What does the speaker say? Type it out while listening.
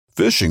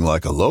Fishing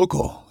like a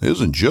local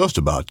isn't just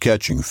about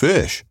catching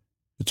fish.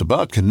 It's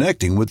about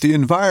connecting with the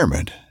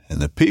environment and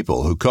the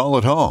people who call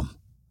it home.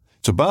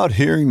 It's about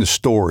hearing the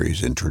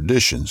stories and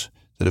traditions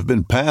that have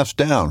been passed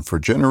down for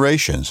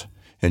generations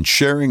and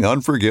sharing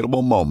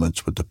unforgettable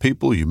moments with the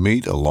people you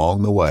meet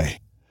along the way.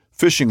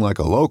 Fishing like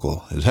a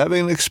local is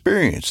having an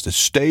experience that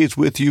stays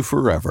with you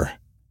forever.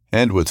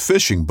 And with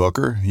Fishing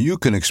Booker, you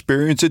can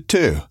experience it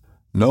too,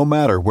 no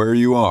matter where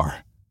you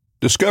are.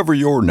 Discover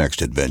your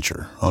next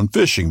adventure on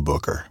Fishing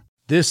Booker.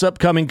 This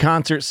upcoming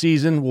concert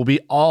season will be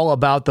all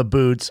about the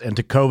boots, and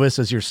Tecovas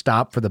is your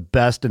stop for the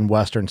best in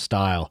Western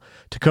style.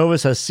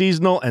 Tecovas has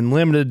seasonal and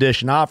limited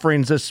edition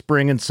offerings this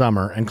spring and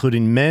summer,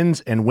 including men's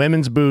and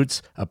women's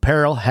boots,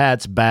 apparel,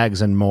 hats,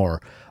 bags, and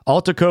more.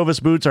 All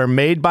Tecovas boots are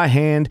made by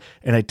hand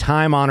in a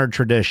time-honored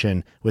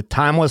tradition with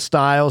timeless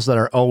styles that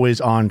are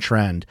always on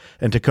trend.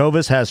 And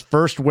Tecovas has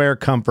first wear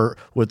comfort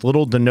with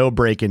little to no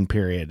break-in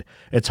period.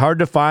 It's hard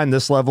to find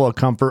this level of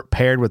comfort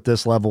paired with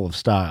this level of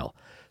style.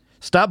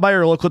 Stop by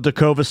your local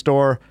Tecovas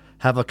store,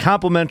 have a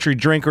complimentary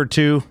drink or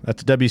two,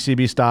 that's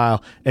WCB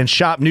style, and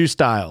shop new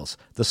styles.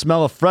 The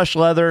smell of fresh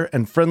leather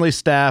and friendly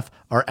staff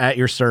are at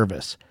your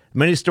service.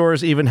 Many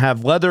stores even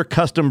have leather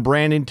custom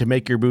branding to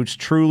make your boots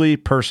truly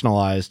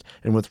personalized.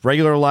 And with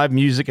regular live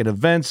music and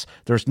events,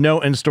 there's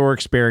no in-store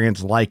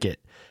experience like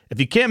it.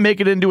 If you can't make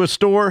it into a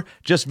store,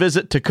 just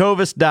visit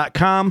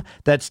tecovas.com.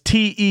 That's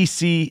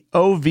TECOVAS.com.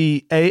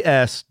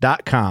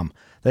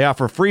 They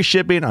offer free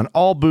shipping on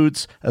all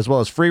boots, as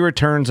well as free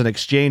returns and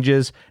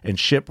exchanges, and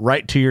ship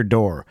right to your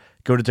door.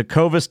 Go to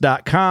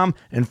tecovas.com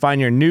and find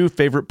your new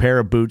favorite pair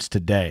of boots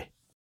today.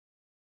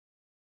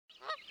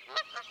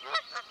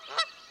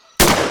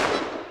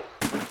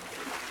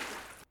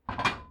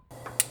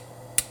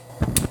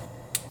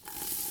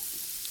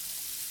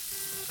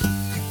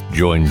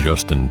 Join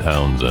Justin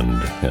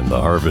Townsend and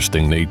the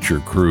Harvesting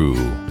Nature crew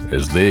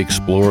as they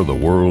explore the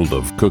world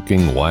of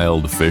cooking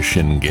wild fish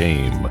and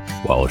game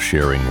while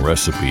sharing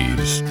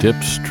recipes,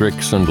 tips,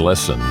 tricks, and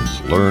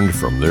lessons learned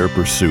from their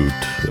pursuit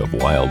of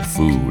wild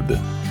food.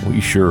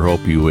 We sure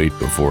hope you ate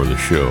before the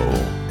show,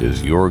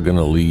 'cause you're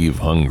gonna leave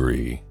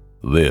hungry.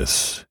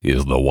 This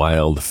is the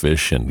Wild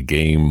Fish and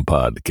Game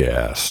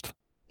Podcast.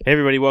 Hey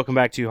everybody, welcome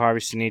back to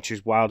Harvesting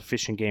Nature's Wild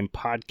Fish and Game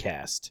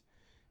Podcast.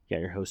 Got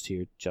your host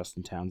here,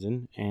 Justin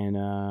Townsend, and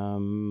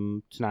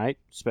tonight,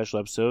 special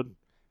episode,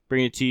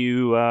 bringing it to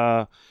you,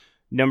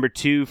 number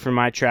 2 for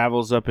my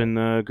travels up in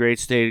the great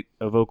state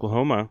of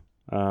Oklahoma,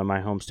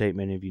 my home state,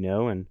 many of you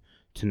know, and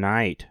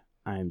tonight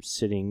I'm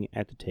sitting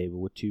at the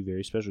table with 2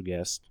 very special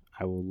guests.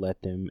 I will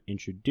let them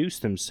introduce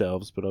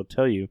themselves, but I'll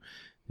tell you,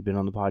 they've been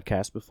on the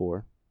podcast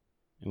before,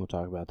 and we'll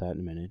talk about that in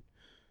a minute,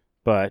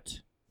 but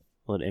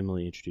I'll let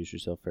Emily introduce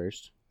herself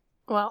first.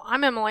 Well,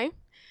 I'm Emily.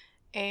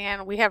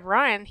 And we have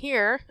Ryan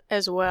here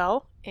as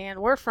well,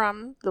 and we're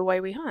from The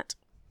Way We Hunt.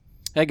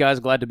 Hey guys,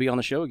 glad to be on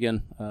the show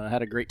again.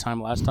 Had a great time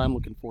last time.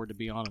 Looking forward to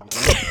being on it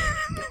again.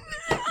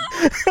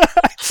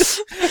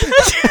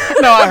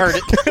 No, I heard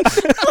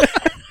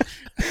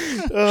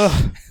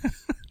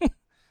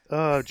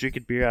it.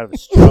 Drinking beer out of a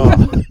straw.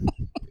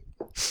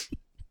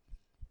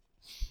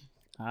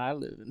 I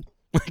live in.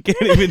 I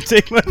can't even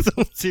take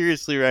myself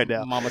seriously right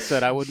now. Mama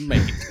said I wouldn't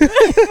make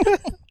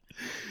it.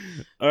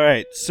 All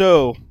right,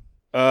 so...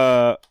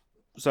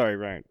 sorry,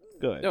 Ryan.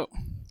 Go ahead. No.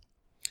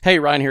 Hey,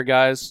 Ryan here,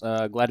 guys.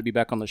 Glad to be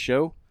back on the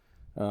show.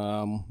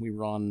 We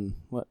were on,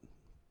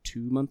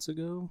 2 months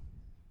ago?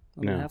 A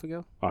month and a half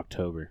ago?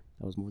 October.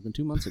 That was more than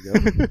 2 months ago.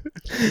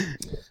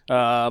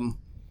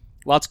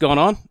 Lots going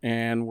on,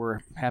 and we're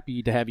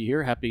happy to have you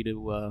here. Happy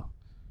to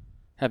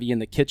have you in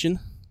the kitchen,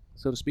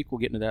 so to speak. We'll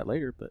get into that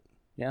later, but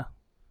yeah.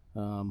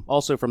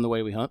 Also from The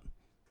Way We Hunt.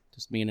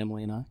 Just me and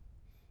Emily and I.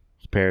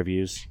 It's a pair of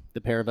yous.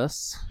 The pair of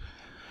us.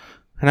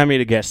 And I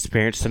made a guest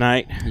appearance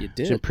tonight. You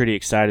did. Which I'm pretty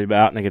excited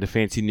about. And I got a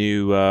fancy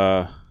new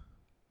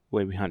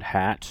Way We Hunt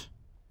hat,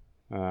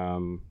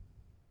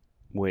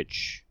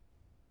 which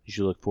you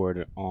should look for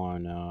it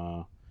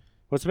on.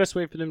 What's the best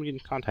way for them to get in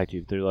contact with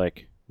you? If they're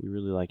like, we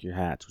really like your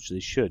hats, which they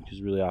should,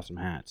 because really awesome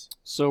hats.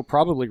 So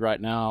probably right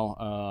now,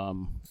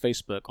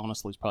 Facebook,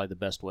 honestly, is probably the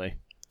best way.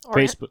 Or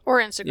Facebook. Or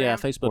Instagram. Yeah,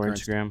 Facebook Or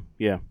Instagram.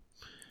 Yeah.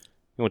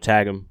 And we'll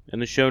tag them in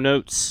the show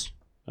notes,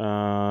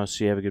 so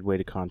you have a good way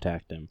to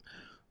contact them.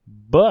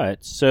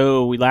 But,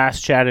 so we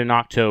last chatted in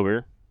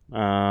October.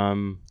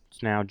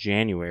 It's now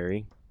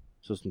January,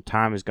 so some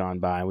time has gone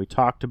by. We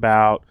talked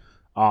about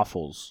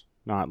offals,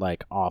 not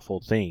like awful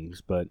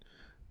things, but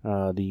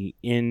the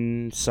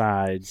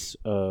insides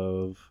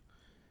of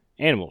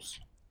animals.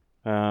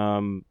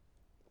 And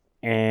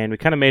we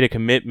kind of made a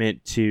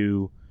commitment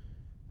to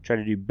try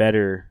to do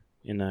better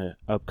in the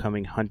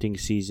upcoming hunting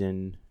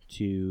season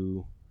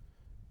to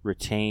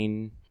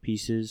retain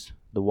pieces.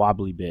 The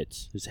wobbly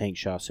bits, as Hank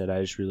Shaw said.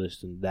 I just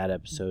re-listened to that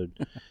episode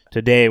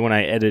today when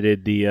I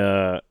edited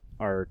the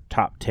our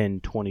top 10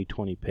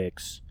 2020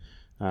 picks,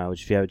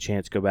 which if you have a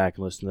chance, go back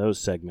and listen to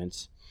those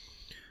segments.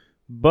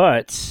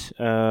 But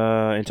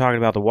in talking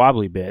about the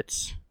wobbly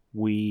bits,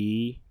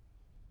 we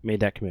made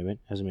that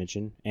commitment, as I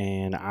mentioned,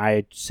 and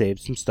I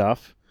saved some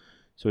stuff.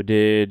 So I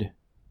did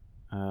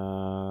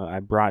I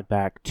brought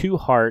back 2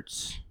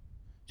 hearts,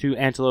 2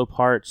 antelope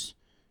hearts,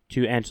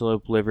 2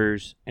 antelope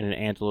livers, and an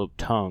antelope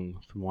tongue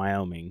from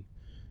Wyoming.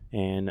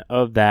 And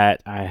of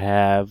that, I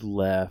have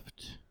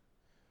left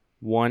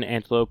 1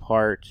 antelope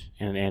heart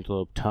and an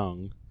antelope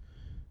tongue.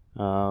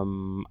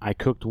 I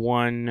cooked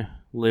 1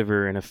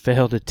 liver in a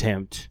failed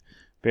attempt,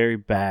 very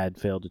bad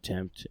failed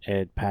attempt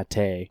at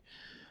pate,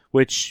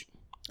 which,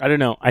 I don't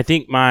know. I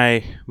think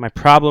my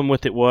problem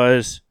with it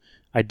was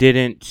I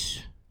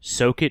didn't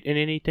soak it in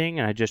anything,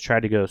 and I just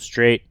tried to go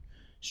straight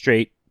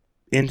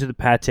into the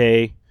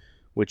pate,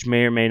 which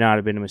may or may not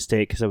have been a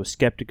mistake because I was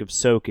skeptic of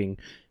soaking,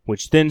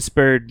 which then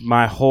spurred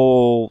my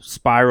whole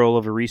spiral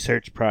of a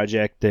research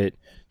project that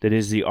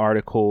is the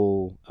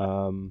article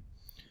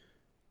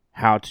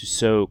How to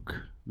Soak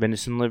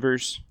Venison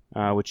Livers,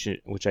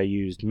 which I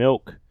used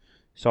milk,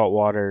 salt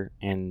water,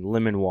 and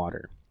lemon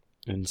water.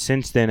 And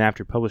since then,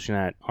 after publishing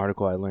that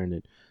article, I learned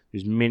that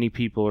there's many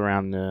people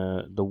around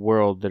the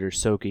world that are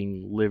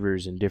soaking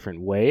livers in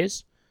different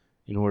ways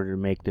in order to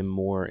make them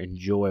more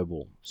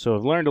enjoyable. So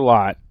I've learned a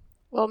lot.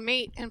 Well,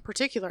 meat in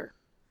particular.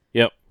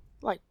 Yep.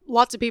 Like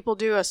lots of people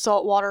do a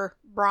saltwater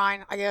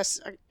brine. I guess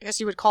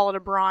you would call it a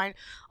brine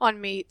on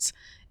meats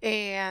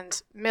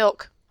and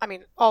milk. I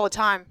mean, all the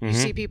time you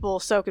see people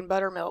soaking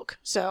buttermilk.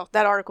 So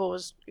that article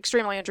was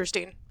extremely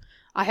interesting.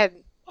 I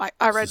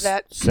read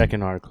that.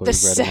 Second article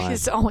you've read of mine.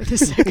 It's only the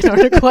second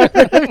article I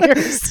read of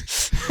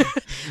yours.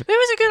 It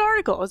was a good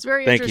article. It was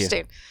very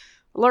interesting.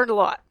 Learned a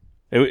lot.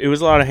 It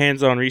was a lot of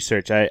hands-on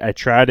research. I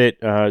tried it.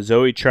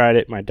 Zoe tried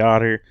it, my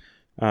daughter.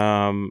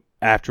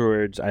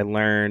 Afterwards, I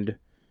learned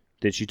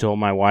that she told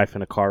my wife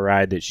in a car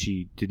ride that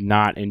she did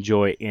not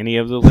enjoy any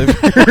of the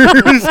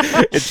livers.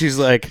 And she's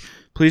like,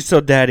 please tell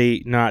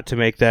Daddy not to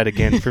make that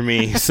again for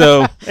me.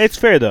 So it's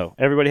fair, though.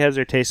 Everybody has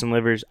their taste in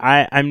livers.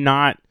 I'm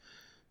not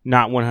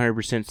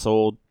 100%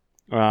 sold.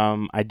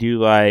 I do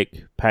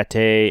like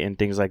pate and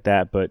things like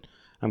that, but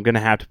I'm going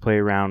to have to play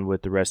around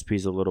with the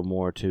recipes a little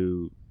more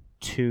to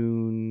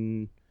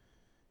tune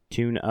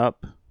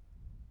up.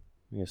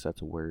 I guess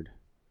that's a word.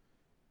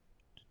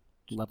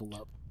 Level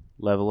up.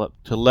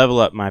 Level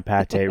up my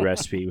pate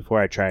recipe before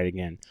I try it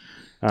again.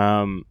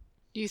 Do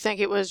you think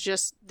it was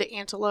just the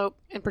antelope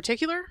in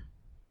particular?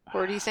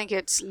 Or do you think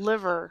it's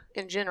liver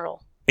in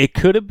general? It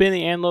could have been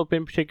the antelope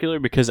in particular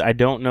because I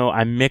don't know.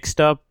 I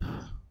mixed up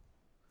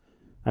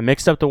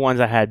the ones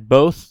I had.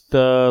 Both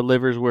the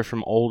livers were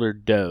from older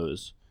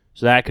does.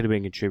 So that could have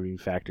been a contributing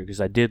factor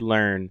because I did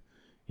learn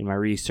in my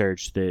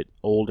research that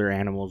older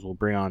animals will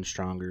bring on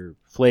stronger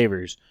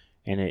flavors.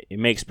 And it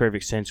makes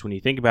perfect sense when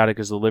you think about it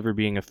because the liver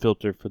being a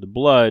filter for the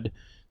blood,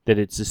 that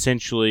it's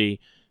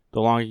essentially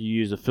the longer you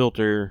use a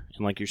filter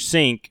in like your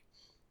sink,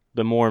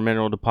 the more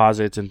mineral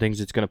deposits and things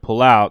it's going to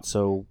pull out.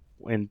 So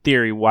in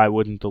theory, why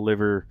wouldn't the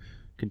liver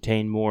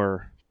contain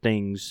more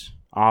things,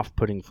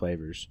 off-putting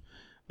flavors?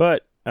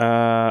 But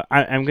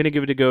I'm going to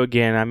give it a go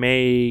again. I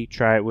may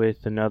try it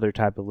with another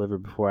type of liver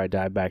before I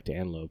dive back to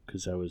antelope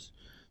because I was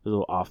a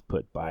little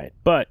off-put by it.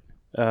 But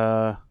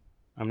I'm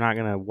not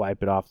going to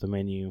wipe it off the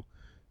menu.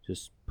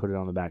 Just put it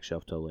on the back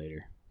shelf till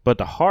later. But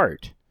the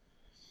heart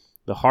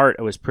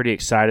I was pretty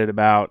excited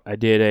about. I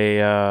did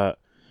a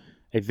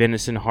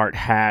venison heart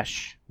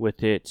hash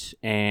with it,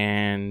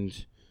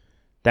 and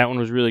that one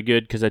was really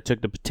good because I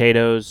took the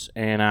potatoes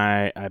and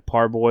I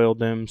parboiled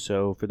them.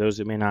 So for those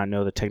that may not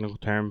know the technical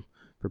term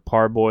for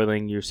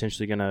parboiling, you're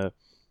essentially going to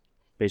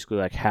basically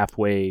like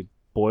halfway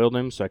boil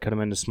them. So I cut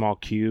them into small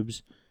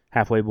cubes,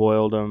 halfway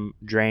boiled them,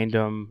 drained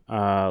them,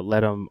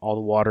 let them all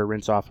the water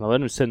rinse off, and I let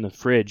them sit in the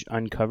fridge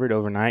uncovered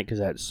overnight because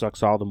that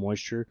sucks all the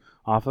moisture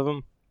off of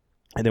them.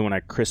 And then when I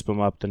crisp them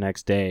up the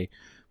next day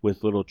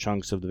with little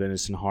chunks of the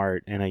venison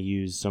heart, and I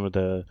use some of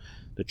the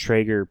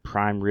Traeger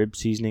prime rib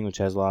seasoning, which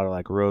has a lot of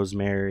like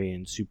rosemary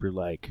and super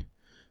like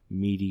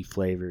meaty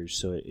flavors.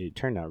 So it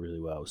turned out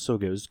really well. It was so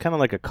good. It was kind of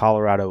like a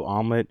Colorado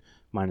omelet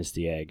minus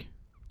the egg.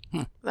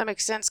 That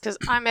makes sense because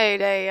I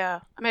made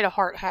a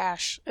heart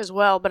hash as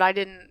well, but I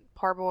didn't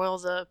parboil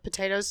the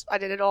potatoes. I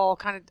did it all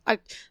I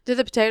did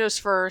the potatoes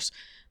first,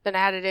 then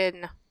added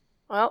in.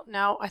 Well,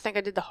 no, I think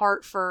I did the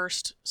heart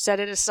first, set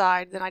it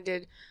aside, then I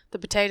did the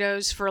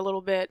potatoes for a little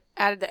bit,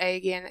 added the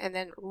egg in, and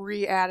then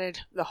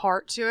re-added the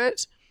heart to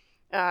it.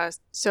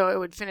 So it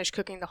would finish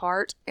cooking the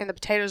heart, and the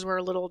potatoes were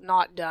a little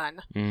not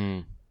done.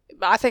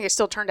 But I think it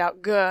still turned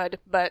out good,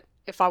 but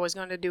if I was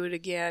going to do it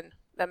again,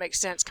 that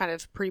makes sense, kind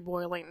of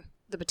pre-boiling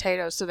the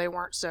potatoes so they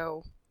weren't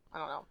so, I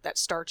don't know, that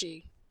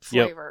starchy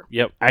flavor.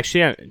 Yep.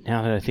 Actually,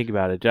 now that I think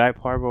about it, did I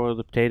parboil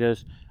the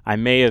potatoes? I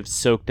may have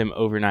soaked them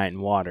overnight in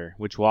water,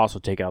 which will also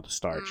take out the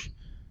starch.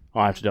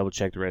 I'll have to double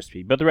check the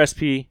recipe. But the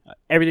recipe,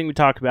 everything we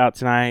talked about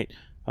tonight,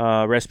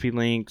 recipe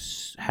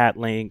links, hat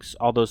links,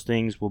 all those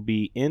things will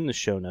be in the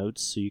show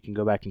notes, so you can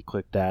go back and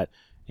click that.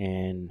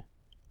 And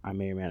I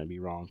may or may not be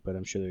wrong, but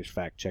I'm sure there's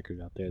fact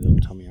checkers out there that will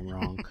tell me I'm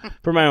wrong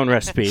for my own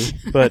recipe,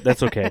 but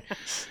that's okay.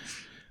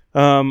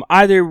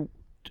 Either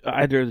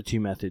of the two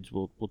methods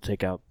will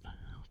take out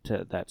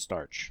that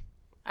starch.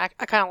 I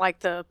kind of like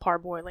the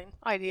parboiling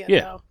idea,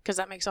 though, because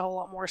that makes a whole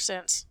lot more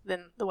sense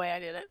than the way I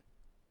did it.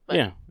 But,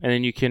 Yeah, and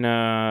then you can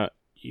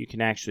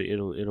actually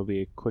it'll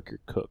be a quicker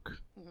cook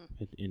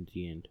in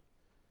the end.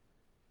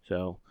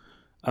 So,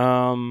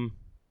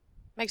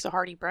 makes a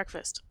hearty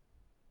breakfast.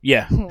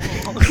 yeah.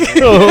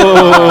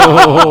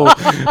 Oh,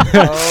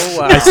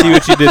 wow. I see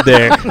what you did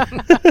there.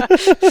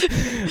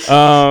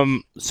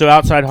 So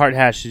outside Heart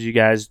Hash, did you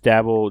guys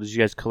dabble? Did you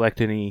guys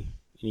collect any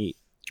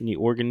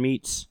organ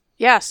meats?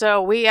 Yeah,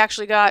 so we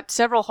actually got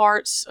several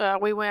hearts.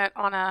 We went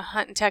on a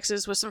hunt in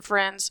Texas with some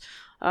friends.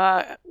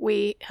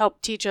 We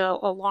helped teach a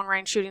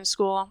long-range shooting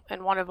school,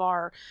 and one of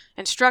our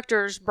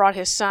instructors brought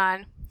his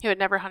son, who had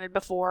never hunted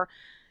before,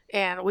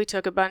 and we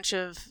took a bunch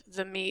of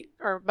the meat,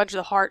 or a bunch of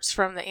the hearts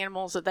from the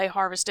animals that they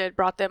harvested,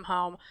 brought them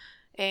home,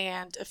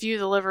 and a few of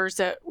the livers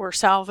that were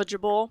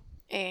salvageable,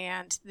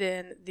 and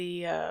then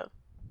the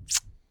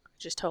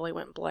just totally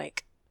went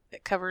blank.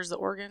 It covers the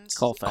organs.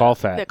 Caul fat. Caul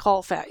fat. The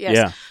caul fat, yes.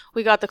 Yeah.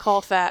 We got the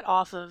caul fat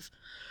off of,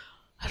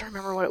 I don't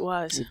remember what it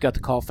was. We've got the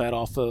caul fat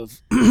off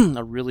of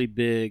a really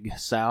big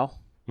sow.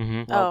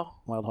 Mm-hmm.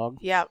 Wild hog.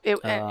 Yeah,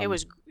 and it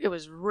was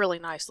really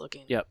nice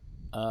looking. Yep.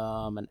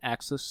 An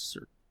axis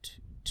or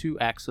two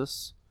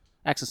axis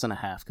and a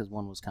half, because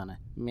one was kind of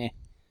meh.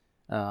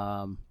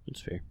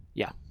 That's fair.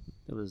 Yeah,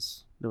 there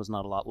was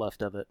not a lot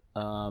left of it.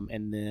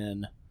 And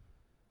then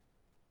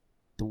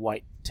the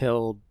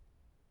white-tailed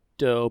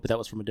doe, but that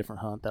was from a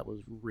different hunt. That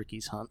was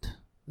Ricky's hunt.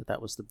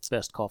 That was the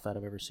best caul fat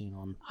I've ever seen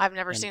on. I've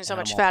never seen so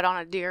much animal. fat on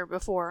a deer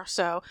before.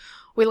 So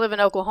we live in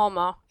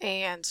Oklahoma,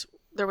 and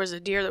there was a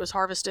deer that was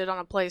harvested on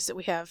a place that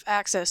we have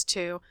access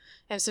to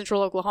in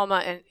central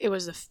Oklahoma, and it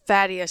was the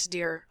fattiest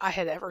deer I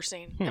had ever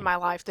seen in my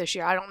life this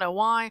year. I don't know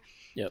why,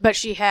 but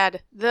she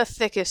had the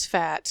thickest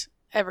fat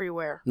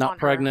everywhere. Not on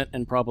pregnant,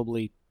 and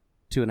probably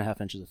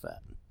 2.5 inches of fat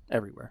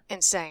everywhere. her.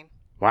 Insane.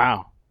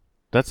 Wow,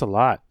 that's a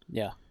lot.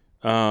 Yeah.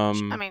 I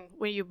mean,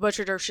 when you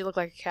butchered her, she looked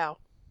like a cow.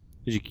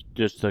 Did you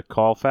just the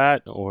caul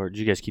fat, or did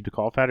you guys keep the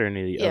caul fat, or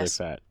any of the Yes.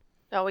 other fat?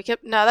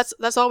 No,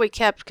 that's all we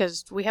kept,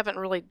 because we haven't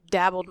really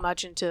dabbled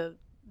much into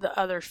the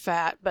other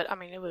fat. But I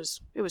mean, it was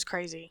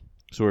crazy.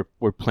 So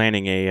we're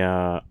planning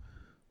a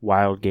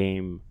wild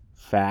game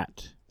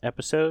fat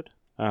episode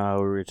where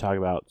we're talking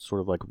about sort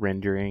of like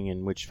rendering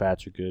and which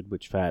fats are good,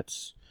 which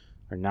fats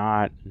are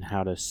not, and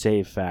how to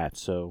save fat.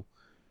 So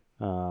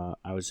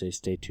I would say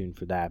stay tuned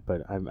for that.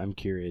 But I'm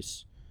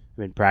curious. I've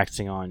been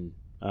practicing on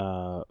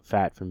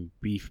fat from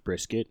beef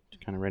brisket to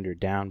kind of render it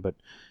down, but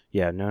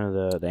yeah, none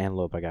of the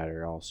antelope I got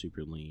are all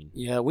super lean.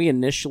 Yeah, we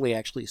initially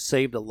actually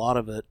saved a lot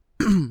of it,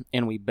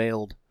 and we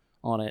bailed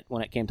on it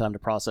when it came time to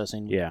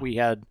processing. Yeah. We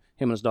had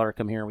him and his daughter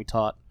come here, and we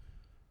taught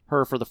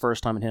her for the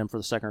first time and him for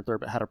the second or third,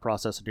 but how to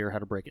process a deer, how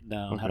to break it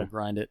down, how to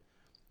grind it.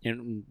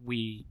 And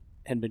we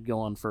had been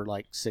going for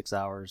like 6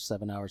 hours,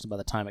 7 hours, and by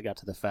the time it got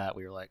to the fat,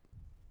 we were like,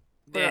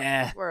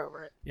 We're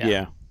over it.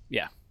 Yeah.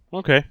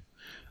 Okay.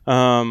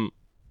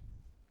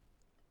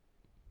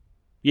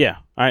 Yeah,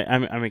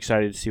 I'm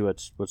excited to see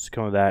what's to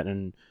come of that,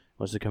 and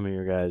what's to come of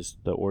your guys,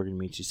 the organ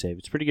meats you save.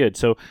 It's pretty good.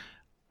 So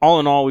all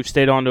in all, we've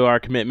stayed on to our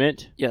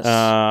commitment. Yes.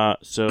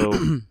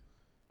 So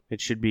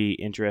it should be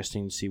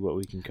interesting to see what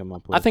we can come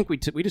up with. I think we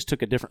just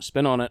took a different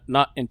spin on it,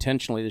 not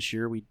intentionally this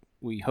year.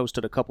 We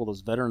hosted a couple of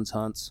those veterans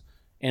hunts,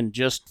 and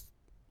just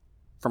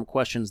from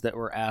questions that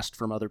were asked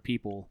from other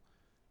people,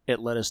 it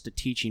led us to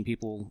teaching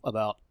people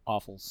about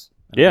offals.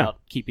 And about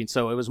keeping.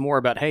 So it was more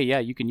about, hey, yeah,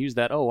 you can use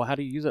that. Oh, well, how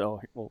do you use it? Oh,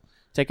 well,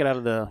 take it out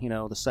of the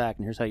the sack,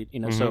 and here's how you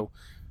So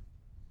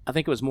I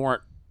think it was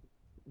more,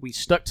 we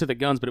stuck to the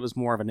guns, but it was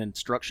more of an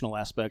instructional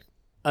aspect,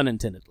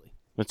 unintendedly.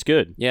 That's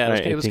good. Yeah,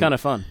 it was kind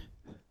of fun.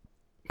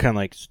 Kind of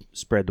like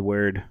spread the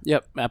word.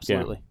 Yep,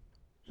 absolutely.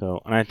 Yeah.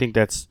 So, and I think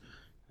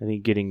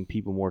getting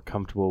people more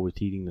comfortable with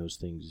eating those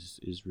things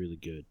is really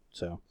good.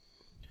 So,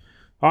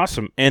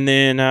 awesome. And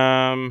then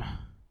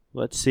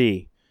let's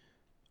see.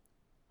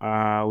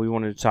 We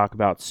wanted to talk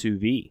about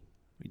sous vide.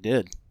 We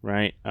did.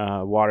 Right?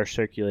 Water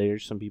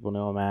circulators, some people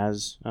know them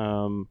as.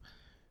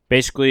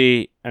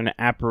 Basically an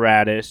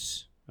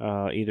apparatus,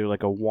 either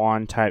like a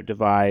wand-type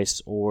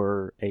device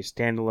or a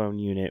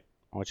standalone unit,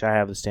 which I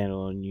have the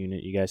standalone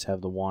unit. You guys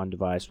have the wand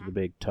device with the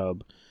big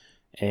tub.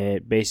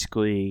 It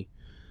basically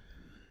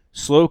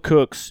slow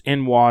cooks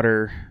in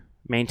water,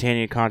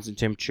 maintaining a constant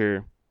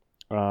temperature,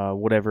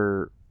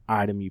 whatever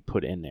item you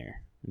put in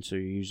there. And so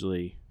you're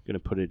usually going to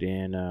put it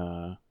in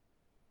a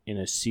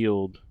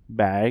sealed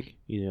bag,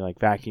 either like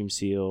vacuum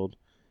sealed,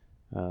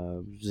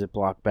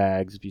 Ziploc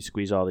bags if you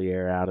squeeze all the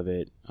air out of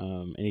it,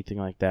 anything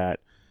like that,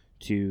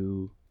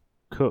 to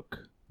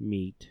cook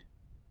meat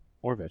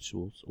or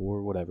vegetables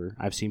or whatever.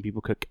 I've seen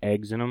people cook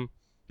eggs in them.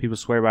 People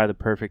swear by the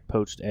perfect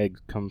poached egg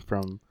comes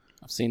from.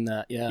 I've seen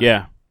that, yeah.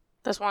 Yeah.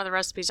 That's one of the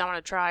recipes I want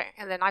to try.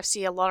 And then I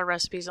see a lot of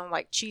recipes on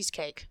like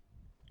cheesecake.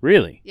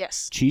 Really?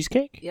 Yes.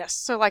 Cheesecake? Yes.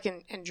 So like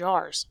in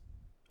jars.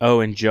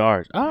 Oh, in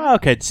jars. Oh,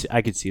 okay.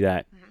 I could see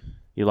that.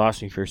 You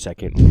lost me for a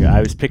second.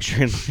 I was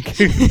picturing like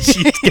a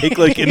cheesecake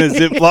like in a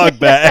Ziploc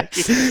bag,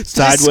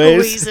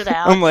 sideways. Squeeze it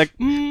out. I'm like,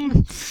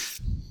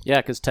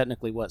 Yeah, because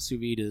technically what sous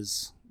vide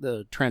is,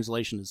 the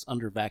translation is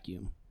under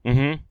vacuum.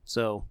 Mm-hmm.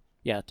 So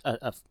Yeah,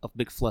 a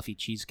big fluffy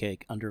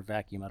cheesecake under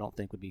vacuum I don't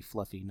think would be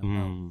fluffy.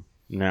 No.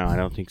 No, I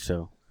don't think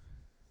so.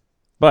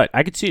 But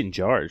I could see it in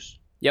jars.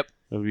 Yep.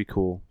 That would be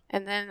cool.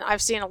 And then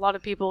I've seen a lot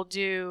of people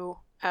do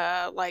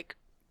like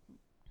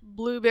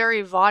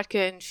blueberry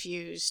vodka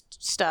infused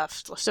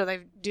stuff. So they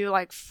do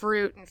like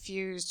fruit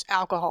infused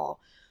alcohol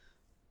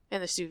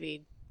in the sous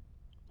vide,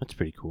 That's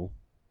pretty cool.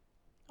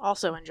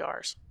 also in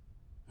jars.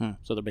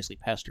 So they're basically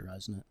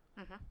pasteurizing it.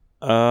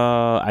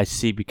 I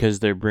see, because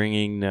they're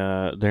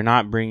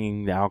not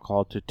bringing the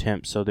alcohol to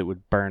temp so that it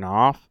would burn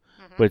off,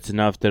 but it's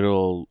enough that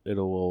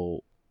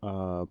it'll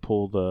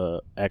pull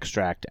the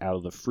extract out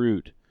of the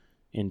fruit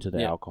into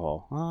the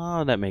alcohol.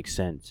 Oh, that makes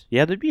sense.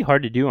 Yeah, that'd be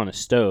hard to do on a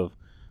stove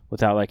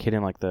without like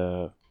hitting like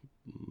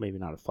maybe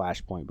not a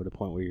flash point, but a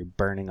point where you're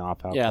burning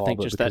off alcohol. Yeah, I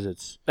think just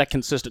that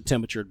consistent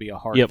temperature would be a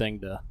hard thing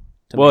to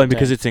well, maintain. and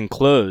because it's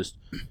enclosed.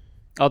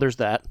 Oh, there's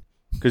that.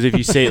 Because if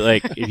you say,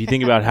 like, if you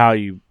think about how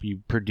you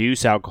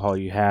produce alcohol,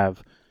 you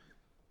have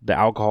the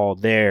alcohol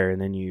there,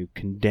 and then you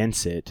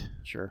condense it.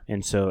 Sure.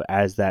 And so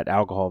as that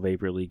alcohol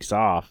vapor leaks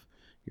off,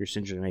 you're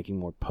essentially making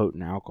more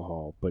potent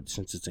alcohol. But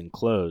since it's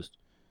enclosed,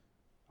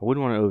 I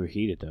wouldn't want to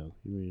overheat it, though.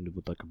 You would end up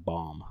with, like, a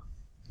bomb.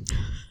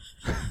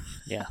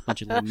 Yeah, a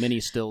bunch of little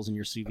mini stills in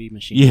your sous vide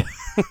machine.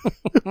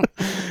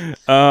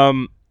 Yeah.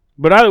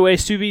 But either way,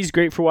 sous vide is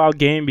great for wild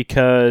game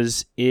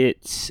because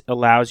it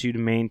allows you to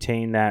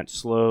maintain that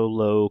slow,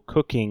 low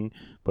cooking,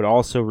 but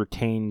also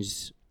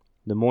retains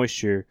the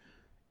moisture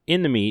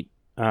in the meat,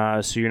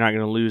 so you're not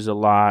going to lose a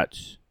lot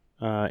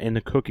in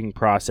the cooking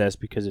process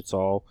because it's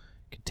all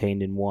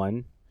contained in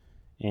one.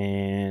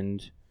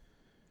 And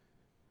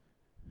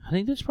I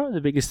think that's probably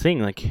the biggest thing.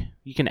 Like,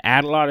 you can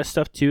add a lot of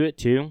stuff to it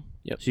too.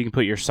 Yep. So you can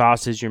put your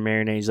sauces, your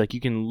marinades. Like,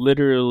 you can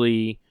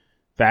literally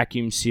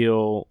vacuum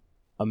seal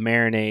a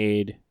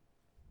marinade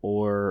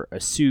or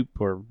a soup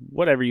or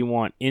whatever you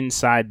want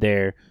inside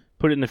there,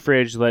 put it in the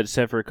fridge, let it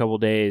set for a couple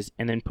days,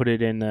 and then put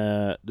it in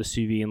the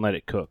sous vide and let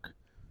it cook.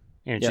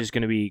 And it's just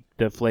going to be,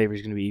 the flavor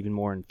is going to be even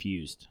more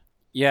infused.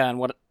 Yeah, and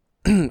what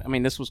I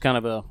mean, this was kind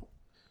of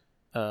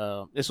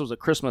this was a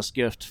Christmas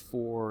gift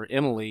for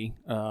Emily,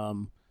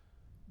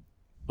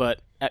 but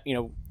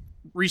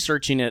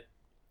researching it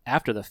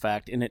after the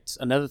fact, and it's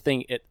another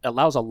thing. It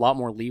allows a lot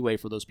more leeway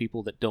for those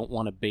people that don't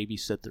want to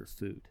babysit their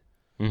food.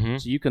 Mm-hmm.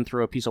 So you can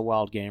throw a piece of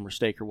wild game or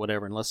steak or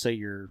whatever, and let's say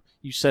you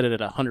set it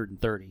at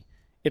 130.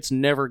 It's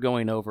never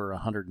going over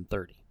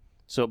 130.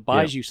 So it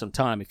buys you some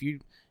time. If you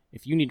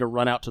need to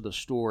run out to the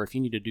store, if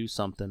you need to do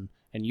something,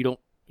 and you're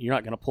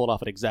not going to pull it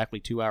off at exactly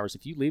 2 hours.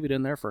 If you leave it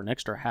in there for an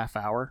extra half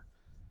hour,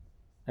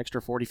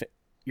 extra 40,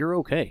 you're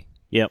okay.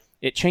 Yep.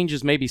 It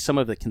changes maybe some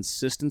of the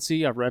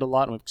consistency. I've read a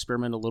lot and we've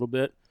experimented a little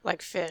bit.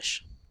 Like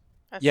fish.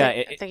 I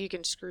think you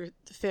can screw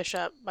the fish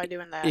up by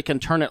doing that. It can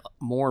turn it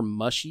more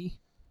mushy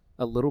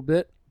a little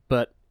bit,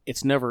 but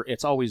it's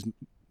always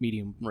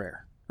medium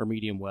rare or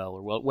medium well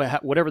or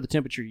whatever the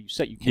temperature you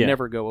set. You can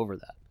never go over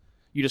that.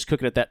 You just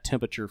cook it at that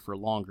temperature for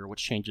longer,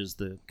 which changes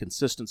the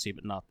consistency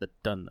but not the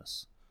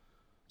doneness.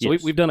 So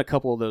we've done a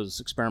couple of those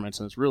experiments,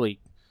 and it's really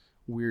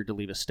weird to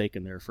leave a steak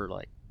in there for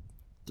like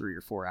 3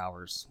 or 4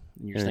 hours,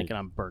 and you're just thinking,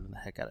 I'm burning the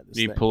heck out of this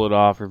thing. Pull it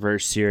off,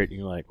 reverse sear it, and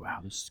you're like, wow,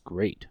 this is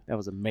great. That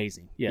was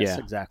amazing. Yes,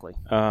 exactly.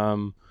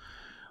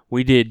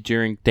 We did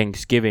during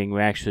Thanksgiving,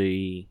 we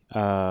actually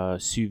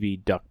sous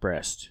vide duck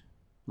breast.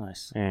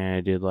 Nice. And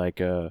I did like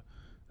a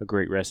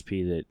great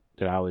recipe that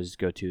I always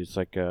go to. It's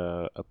like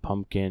a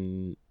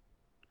pumpkin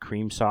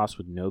cream sauce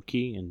with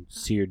gnocchi and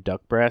seared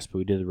duck breast, but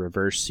we did the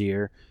reverse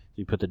sear.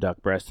 We put the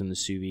duck breast in the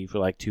sous vide for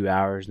like 2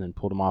 hours and then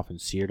pulled them off and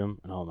seared them.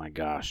 And oh my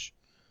gosh,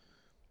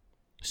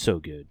 so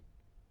good.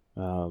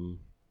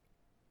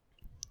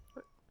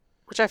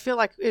 Which I feel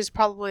like is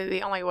probably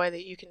the only way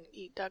that you can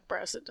eat duck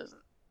breast.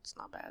 It's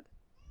not bad.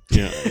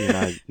 Yeah,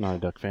 you're not a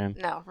duck fan?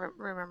 No,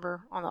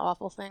 remember on the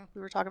awful thing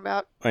we were talking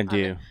about? I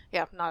do.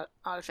 Not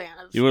a fan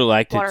of. You would have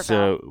liked it. waterfowl.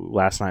 So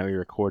last night we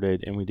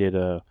recorded and we did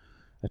a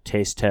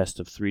taste test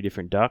of 3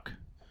 different duck.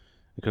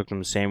 I cooked them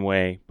the same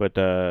way, but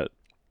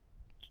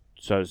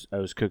so I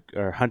was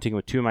hunting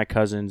with 2 of my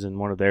cousins and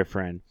one of their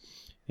friend,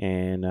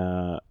 and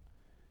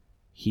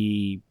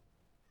he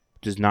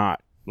does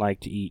not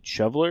like to eat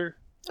shoveler.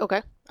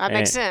 Okay, that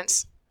makes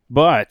sense.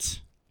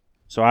 But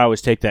so I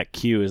always take that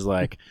cue as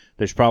like,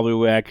 there's probably a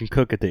way I can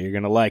cook it that you're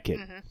gonna like it.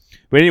 Mm-hmm.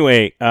 But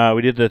anyway,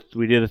 we did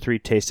the 3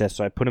 taste tests.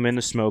 So I put them in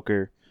the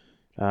smoker,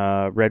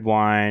 red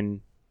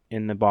wine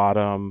in the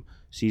bottom,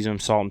 season them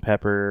salt and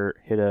pepper,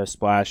 hit a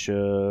splash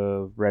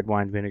of red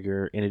wine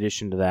vinegar. In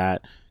addition to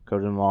that,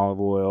 coated them in olive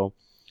oil,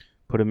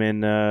 put them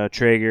in the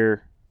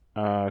Traeger,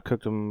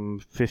 cooked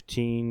them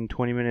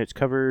 15-20 minutes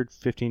covered,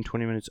 15-20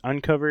 minutes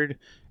uncovered,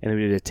 and then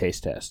we did a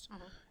taste test.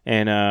 Mm-hmm.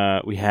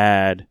 And we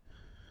had,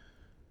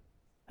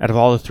 out of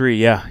all the 3,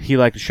 he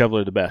liked the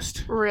shoveler the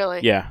best. Really?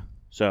 Yeah.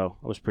 So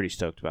I was pretty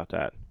stoked about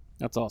that.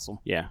 That's awesome.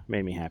 Yeah,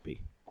 made me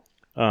happy.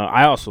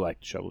 I also like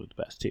the shoveler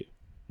the best too.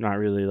 Not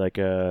really like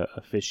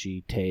a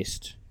fishy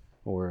taste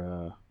or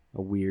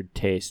a weird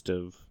taste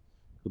of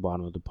the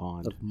bottom of the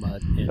pond. Of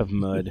mud. Of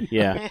mud.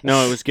 Yeah.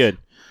 No, it was good.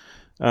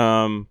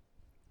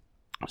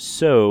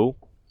 So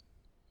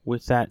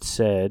with that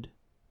said,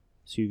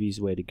 sous vide's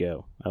the way to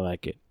go. I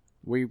like it.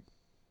 We've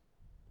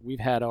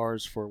had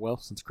ours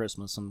since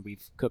Christmas, and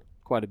we've cooked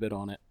quite a bit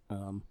on it.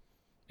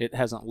 It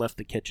hasn't left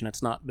the kitchen.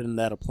 It's not been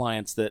that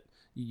appliance that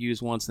you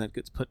use once and it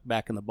gets put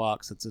back in the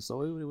box. It's just,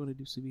 what do you want to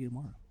do sous vide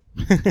tomorrow?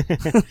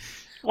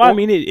 Well, I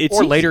mean, it's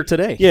or easy. later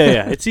today.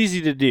 Yeah, it's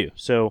easy to do.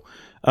 So,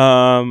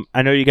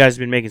 I know you guys have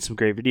been making some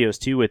great videos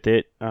too with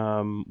it.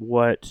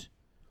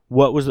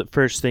 What was the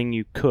first thing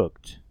you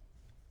cooked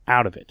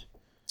out of it?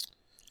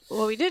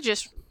 Well, we did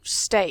just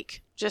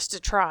steak, just to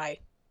try.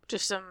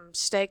 Just some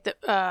steak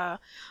that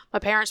my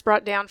parents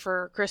brought down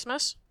for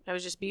Christmas. It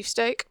was just beef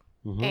steak.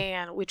 Mm-hmm.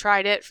 And we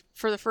tried it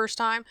for the first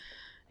time,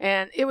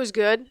 and it was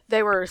good.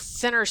 They were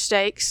thinner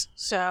steaks,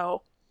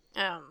 so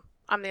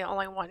I'm the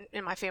only one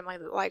in my family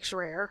that likes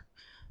rare.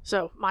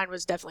 So mine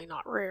was definitely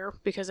not rare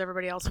because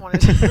everybody else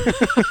wanted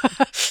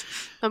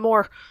a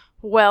more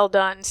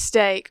well-done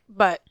steak.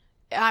 But,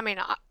 I mean,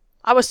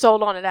 I was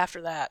sold on it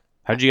after that.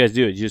 How did you guys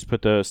do it? Did you just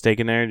put the steak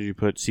in there? Did you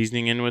put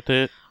seasoning in with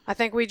it? I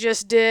think we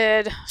just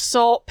did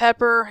salt,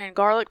 pepper, and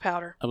garlic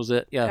powder. That was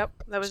it. Yeah. Yep,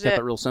 that was Just kept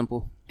it. it real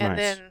simple. And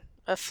Nice. then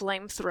a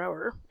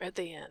flamethrower at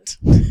the end.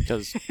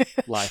 Because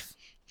life.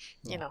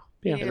 You know,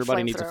 Yeah, you need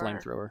Everybody needs a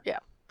flamethrower.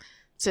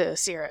 to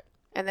sear it.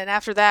 And then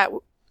after that,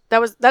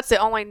 that's the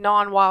only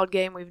non-wild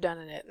game we've done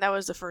in it. That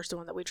was the first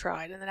one that we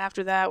tried. And then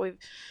after that, we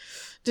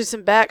did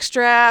some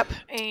backstrap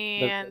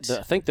and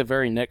I think the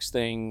very next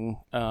thing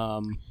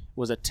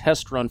was a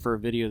test run for a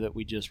video that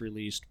we just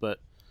released, but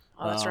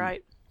oh, that's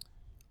right.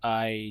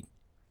 I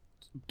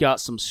got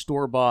some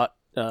store-bought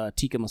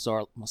tikka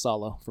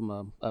masala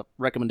from a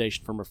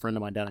recommendation from a friend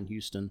of mine down in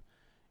Houston,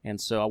 and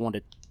so I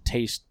wanted to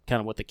taste kind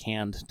of what the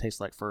canned tastes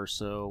like first.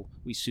 So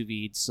we sous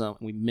vide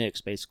we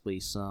mixed basically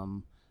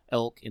some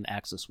elk and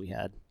axis we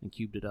had and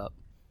cubed it up.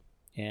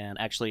 And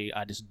actually,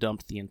 I just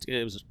dumped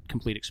it was a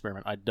complete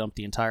experiment. I dumped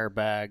the entire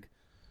bag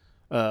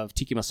of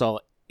tikka masala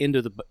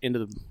into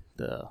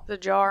The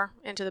jar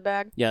into the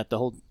bag. yeah,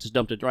 just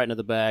dumped it right into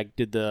the bag.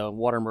 Did the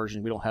water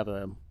immersion. We don't have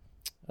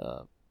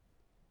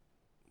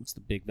what's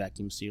the big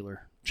vacuum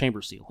sealer?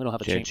 Chamber seal. We don't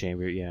have a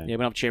Chamber, yeah. Yeah, we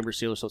don't have a chamber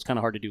sealer, so it's kind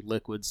of hard to do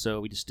liquids.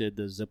 So we just did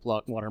the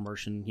Ziploc water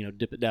immersion.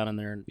 Dip it down in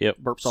there and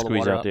burps all the Squeeze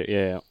water out out. there,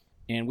 yeah.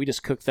 And we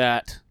just cooked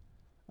that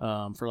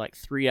for like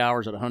 3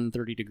 hours at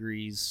 130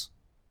 degrees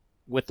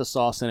with the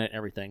sauce in it and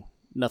everything.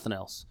 Nothing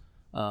else.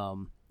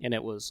 And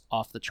it was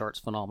off the charts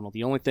phenomenal.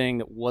 The only thing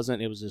that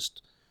wasn't, it was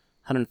just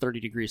 130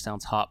 degrees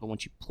sounds hot, but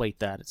once you plate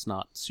that, it's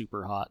not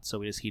super hot. So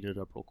we just heated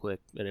it up real quick,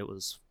 but it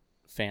was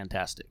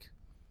fantastic.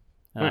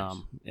 Nice.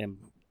 And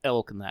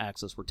elk and the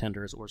axis were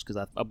tender as it was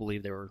because I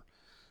believe they were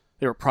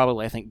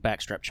probably, I think,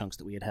 backstrap chunks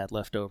that we had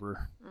left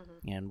over,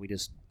 and we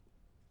just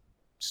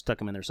stuck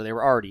them in there. So they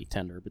were already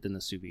tender, but then the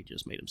sous vide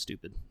just made them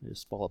stupid. They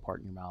just fall apart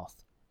in your mouth.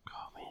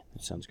 Oh, man,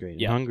 that sounds great.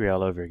 Yeah. I'm hungry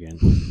all over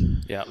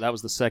again. Yeah, that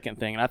was the second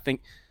thing, and I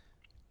think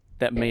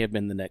that may have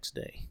been the next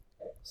day.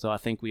 So I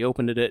think we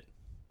opened it,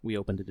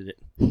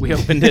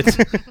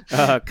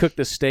 cooked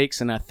the steaks,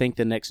 and I think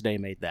the next day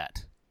made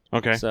that.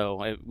 Okay.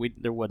 So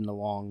there wasn't a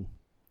long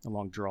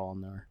draw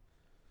in there.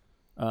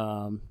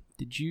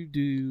 Did you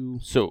do?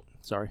 So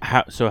Sorry.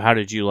 how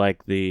did you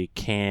like the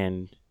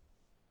canned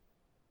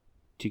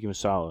tikka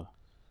masala?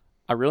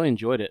 I really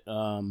enjoyed it.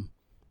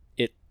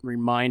 It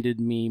reminded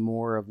me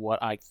more of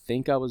what I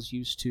think I was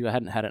used to. I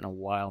hadn't had it in a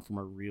while from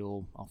a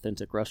real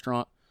authentic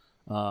restaurant.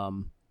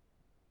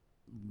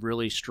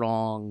 Really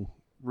strong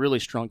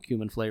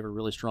cumin flavor,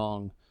 really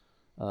strong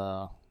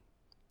garam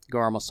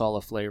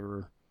masala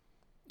flavor.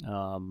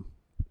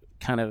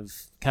 Kind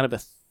of a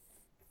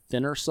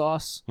thinner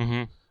sauce.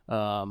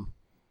 Mm-hmm.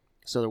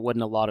 So there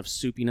wasn't a lot of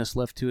soupiness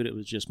left to it. It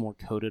was just more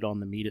coated on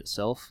the meat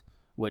itself,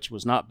 which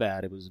was not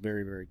bad. It was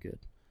very, very good.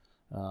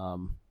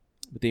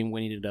 But then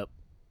we ended up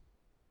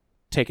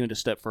taking it a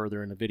step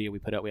further. In the video we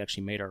put out, we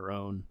actually made our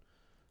own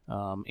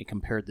and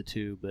compared the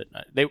two, but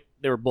they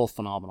were both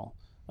phenomenal.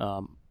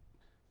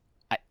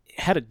 I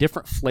had a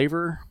different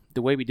flavor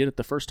the way we did it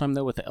the first time,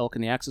 though, with the elk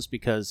and the axis,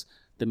 because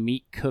the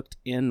meat cooked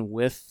in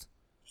with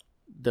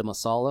the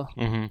masala,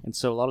 and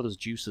so a lot of those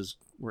juices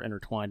were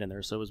intertwined in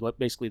there. So it was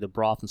basically the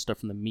broth and stuff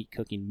from the meat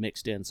cooking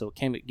mixed in. So it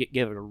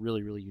gave it a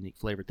really, really unique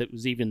flavor that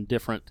was even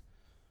different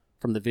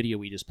from the video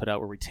we just put out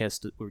where we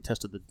tested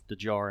the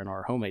jar and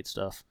our homemade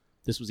stuff.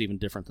 This was even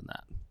different than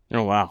that.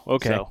 Oh, wow.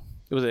 Okay. So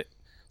it was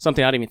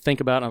something I didn't even think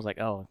about, and I was like,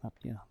 oh,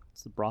 yeah,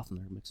 it's the broth in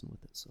there mixing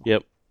with it. So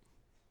Yep.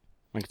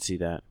 I could see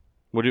that.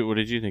 What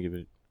did you think of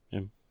it,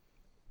 Em?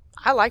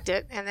 I liked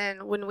it. And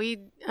then when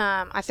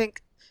I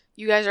think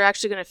you guys are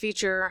actually going to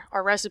feature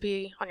our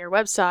recipe on your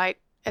website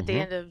at the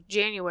end of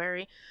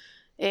January.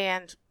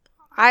 And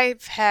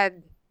I've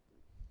had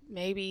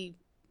maybe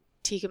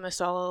tikka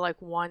masala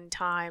like one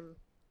time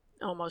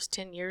almost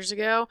 10 years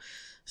ago.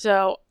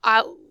 So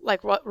I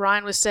like what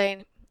Ryan was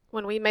saying,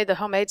 when we made the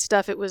homemade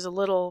stuff, it was a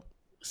little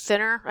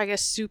thinner, I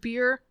guess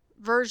soupier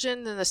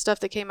version than the stuff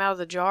that came out of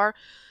the jar.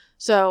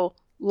 So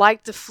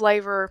like the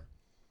flavor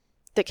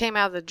that came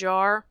out of the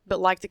jar, but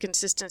like the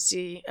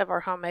consistency of our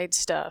homemade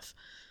stuff.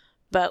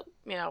 But,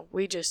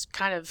 we just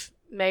kind of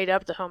made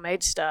up the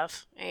homemade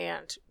stuff,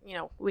 and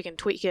we can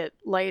tweak it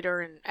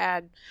later and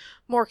add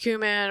more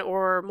cumin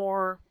or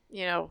more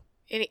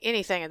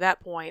anything at that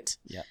point.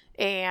 Yeah.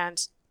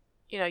 And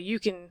you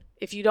can,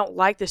 if you don't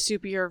like the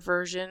soupier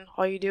version,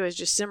 all you do is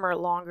just simmer it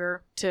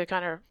longer to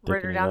kind of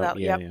render down that.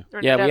 Yeah,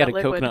 we added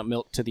coconut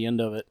milk to the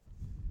end of it,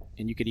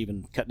 and you could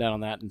even cut down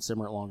on that and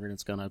simmer it longer, and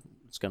it's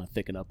gonna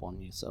thicken up on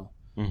you. So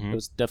it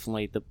was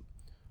definitely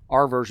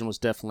our version was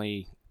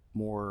definitely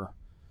more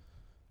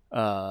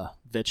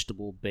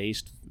vegetable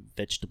based,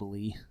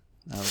 vegetable-y.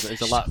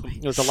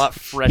 It was a lot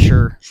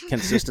fresher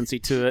consistency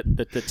to it.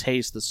 The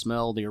taste, the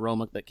smell, the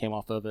aroma that came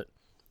off of it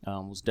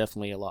was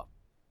definitely a lot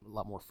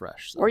more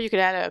fresh. So. Or you could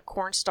add a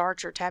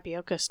cornstarch or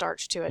tapioca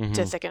starch to it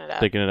to thicken it up.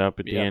 Thicken it up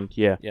at the end.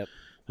 Yeah. Yep.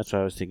 That's what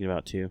I was thinking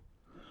about too.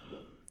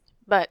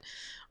 But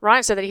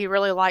Ryan said that he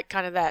really liked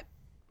kind of that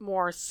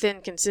more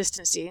thin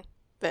consistency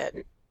that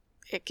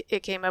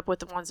it came up with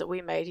the ones that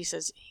we made. He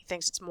says he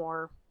thinks it's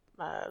more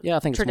I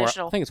think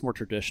traditional. I think it's more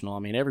traditional. I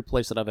mean, every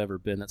place that I've ever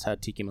been that's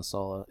had tikka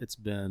masala,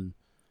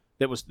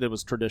 that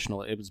was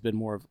traditional. It was been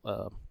more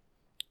of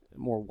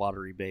more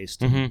watery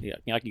based. Mm-hmm.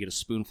 Yeah, I could get a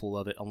spoonful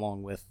of it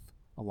along with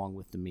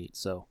the meat.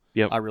 So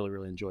yep. I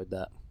really enjoyed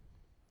that.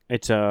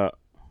 It's kind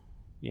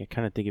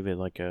of think of it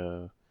like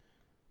a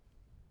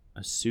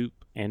soup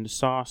and a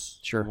sauce.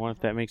 Sure. One,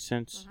 if that makes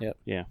sense. Yep.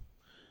 Yeah.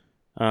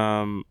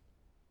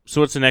 So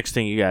what's the next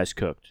thing you guys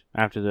cooked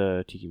after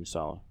the tikka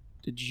masala?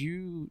 Did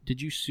you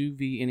sous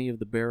vide any of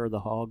the bear or the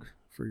hog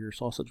for your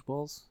sausage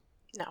balls?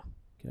 No.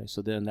 Okay,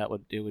 so then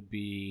it would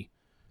be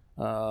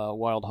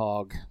wild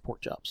hog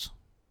pork chops.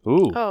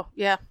 Ooh. Oh,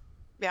 yeah.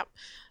 Yep.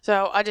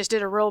 So I just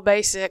did a real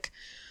basic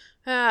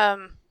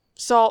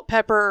salt,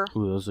 pepper,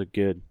 Ooh, those look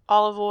good.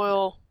 olive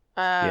oil,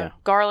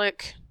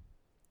 garlic.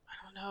 I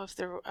don't know if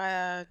there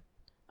and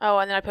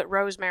then I put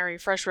rosemary,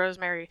 fresh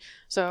rosemary.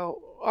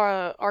 So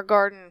our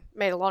garden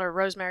made a lot of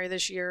rosemary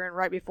this year, and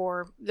right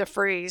before the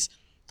freeze,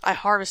 I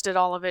harvested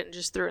all of it and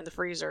just threw it in the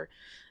freezer.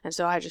 And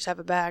so I just have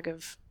a bag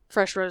of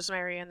fresh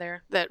rosemary in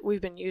there that we've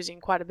been using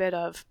quite a bit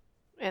of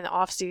in the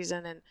off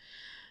season. And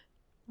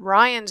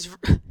Ryan's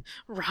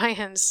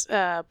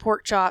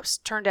pork chops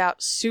turned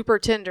out super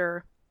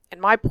tender,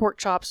 and my pork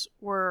chops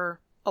were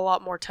a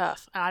lot more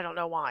tough, and I don't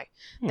know why.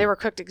 They were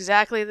cooked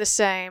exactly the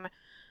same,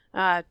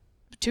 2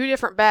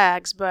 different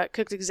bags, but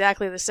cooked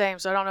exactly the same.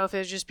 So I don't know if it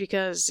was just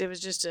because it was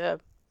just a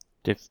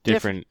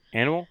different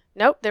animal.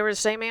 Nope, they were the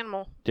same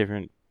animal.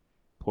 Different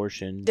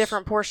portions.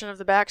 Different portion of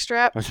the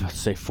backstrap. I was about to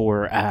say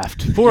fore or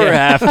aft. Fore or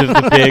aft of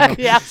the pig.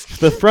 Yeah.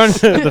 The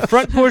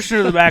front portion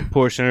or the back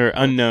portion are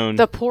unknown.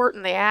 The port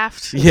and the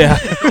aft. Yeah.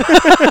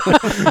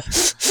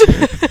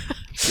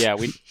 Yeah,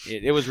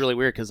 it was really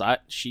weird because I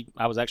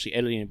was actually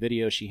editing a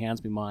video. She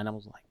hands me mine. I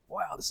was like,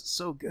 wow, this is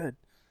so good.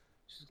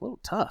 She's a little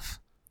tough.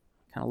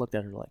 Kind of looked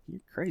at her like, you're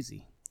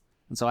crazy.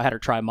 And so I had her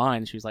try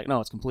mine. She was like, no,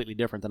 it's completely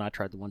different than I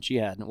tried the one she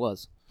had, and it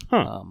was.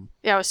 Huh.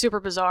 Yeah, it was super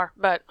bizarre,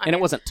 but it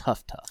wasn't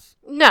tough.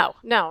 No,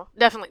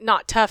 definitely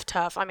not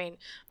tough. I mean,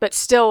 but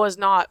still was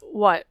not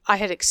what I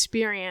had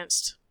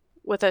experienced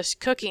with us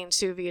cooking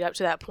sous vide up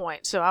to that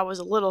point. So I was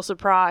a little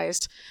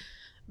surprised,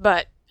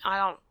 but I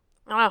don't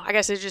know. I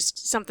guess it's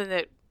just something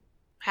that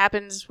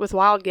happens with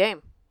wild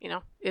game,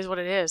 is what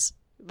it is.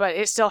 But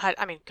it still had,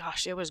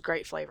 gosh, it was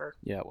great flavor.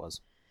 Yeah, it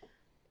was.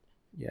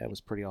 Yeah, it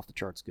was pretty off the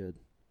charts good.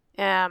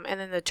 And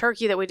then the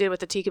turkey that we did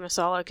with the tikka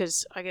masala,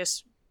 because I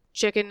guess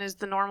chicken is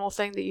the normal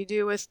thing that you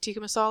do with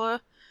tikka masala.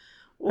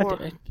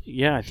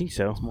 Yeah, I think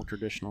so. It's more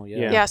traditional,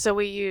 Yeah, so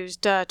we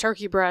used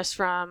turkey breast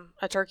from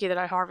a turkey that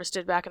I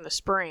harvested back in the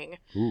spring.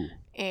 Ooh.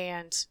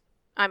 And,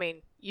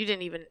 you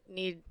didn't even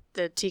need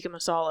the tikka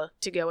masala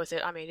to go with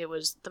it. It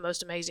was the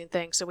most amazing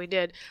thing. So we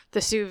did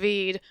the sous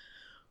vide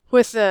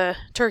with the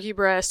turkey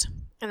breast,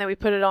 and then we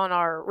put it on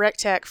our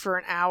Rectech for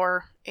an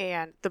hour,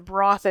 and the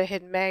broth I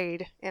had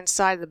made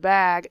inside the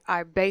bag,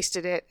 I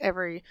basted it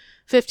every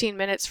 15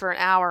 minutes for an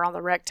hour on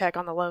the Rectech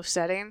on the low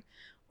setting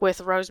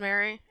with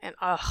rosemary, and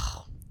I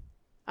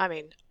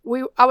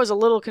was a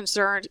little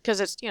concerned because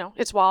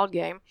it's wild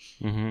game,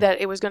 that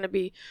it was going to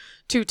be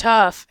too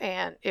tough,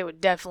 and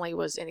it definitely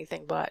was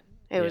anything but.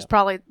 It was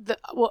probably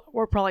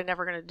we're probably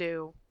never going to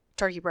do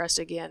turkey breast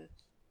again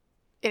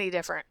any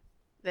different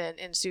than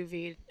in sous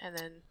vide and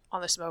then on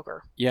the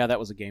smoker. Yeah, that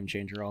was a game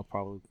changer.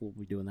 We'll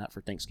be doing that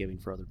for Thanksgiving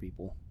for other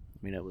people.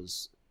 It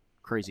was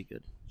crazy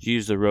good. Did you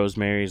use the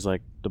rosemary's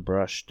like the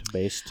brushed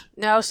based?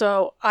 No,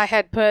 so I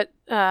had put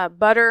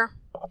butter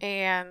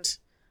and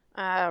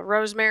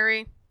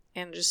rosemary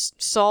and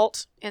just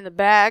salt in the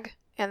bag,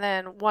 and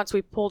then once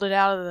we pulled it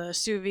out of the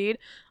sous vide,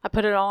 I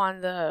put it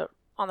on the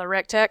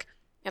Rectech,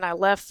 and I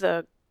left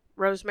the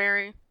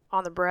rosemary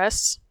on the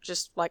breasts,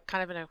 just like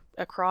kind of in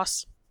a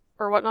cross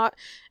or whatnot,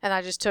 and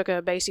I just took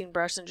a basting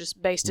brush and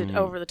just basted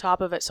over the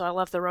top of it, so I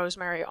left the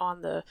rosemary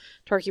on the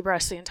turkey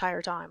breast the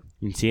entire time.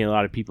 You see a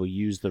lot of people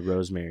use the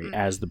rosemary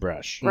as the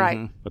brush. Right.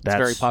 Mm-hmm. But It's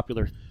very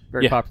popular.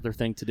 Very popular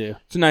thing to do.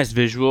 It's a nice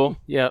visual.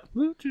 Yeah.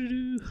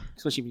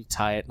 Especially if you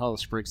tie it, all the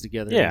sprigs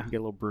together. Yeah. You get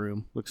a little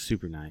broom. Looks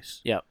super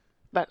nice. Yeah.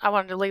 But I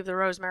wanted to leave the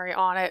rosemary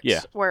on it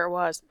where it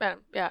was. And,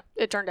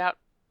 it turned out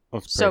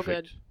That's so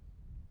perfect. good.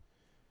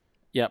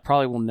 Yeah,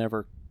 probably will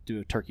never do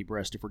a turkey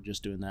breast if we're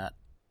just doing that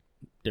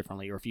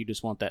differently, or if you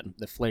just want that,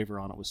 the flavor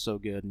on it was so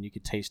good and you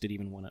could taste it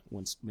even when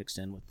it's mixed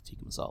in with the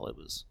tikka masala. It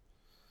was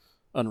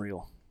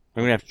unreal.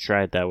 I'm gonna have to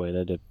try it that way.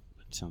 That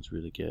sounds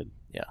really good.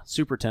 Yeah,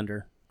 super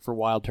tender for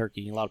wild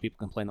turkey. A lot of people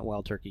complain that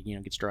wild turkey,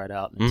 gets dried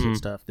out and and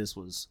stuff. This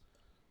was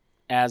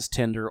as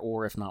tender,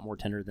 or if not more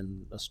tender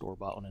than a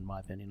store-bought one, in my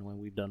opinion. When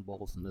we've done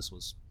both, and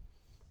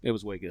it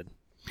was way good.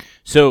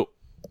 So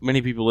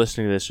many people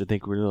listening to this would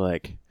think we're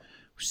like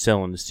we're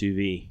selling the sous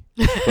vide.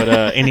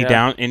 But any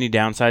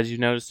downsides you've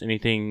noticed?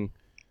 Anything?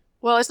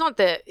 Well, it's not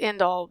the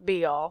end all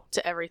be all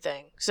to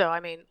everything. So I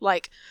mean,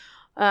 like,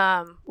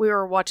 we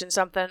were watching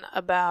something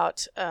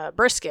about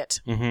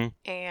brisket,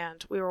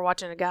 and we were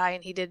watching a guy,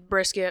 and he did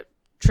brisket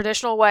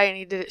traditional way, and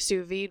he did it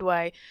sous vide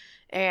way,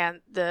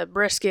 and the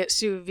brisket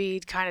sous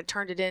vide kind of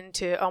turned it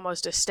into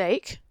almost a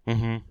steak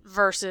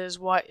versus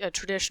what a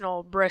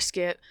traditional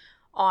brisket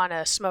on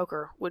a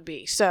smoker would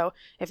be. So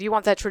if you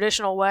want that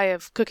traditional way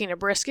of cooking a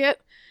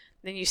brisket,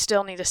 then you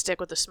still need to stick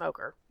with the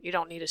smoker. You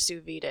don't need to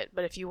sous vide it.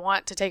 But if you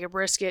want to take a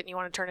brisket and you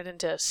want to turn it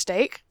into a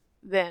steak,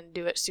 then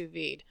do it sous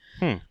vide.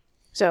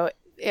 So,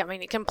 I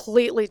mean, it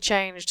completely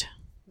changed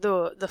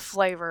the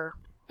flavor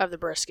of the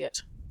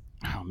brisket.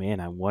 Oh man,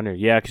 I wonder.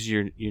 Yeah, because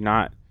you're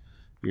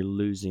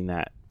losing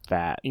that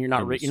fat. And you're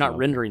not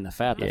rendering the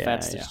fat. The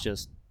fat's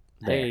just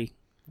hey,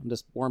 I'm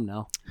just warm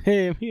now.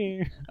 Hey, I'm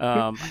here.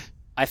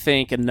 I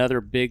think another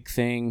big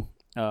thing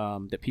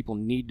that people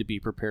need to be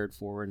prepared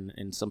for,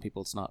 and some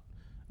people it's not.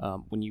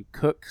 When you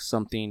cook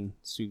something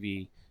sous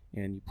vide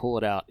and you pull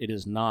it out, it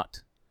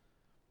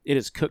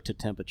is cooked to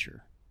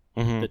temperature.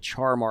 The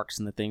char marks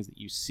and the things that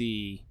you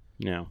see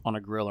on a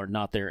grill are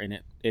not there, and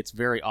it's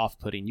very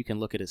off-putting. You can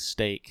look at a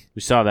steak.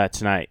 We saw that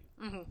tonight.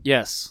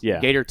 Yes. Yeah.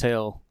 Gator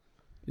tail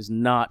is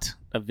not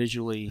a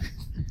visually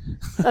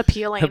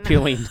appealing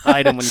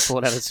item when you pull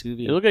it out of sous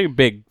vide. It looked like a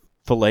big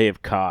fillet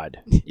of cod.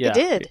 Yeah. It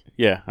did.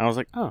 Yeah. I was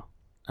like, oh.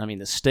 I mean,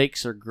 the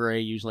steaks are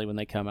gray usually when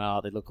they come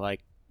out. They look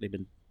like they've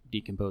been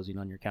decomposing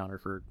on your counter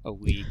for a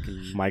week.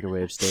 And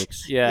microwave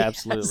steaks. Yeah,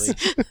 absolutely.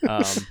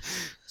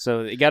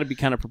 So you got to be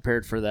kind of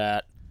prepared for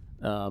that.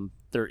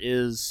 There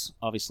is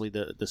obviously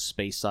the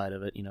space side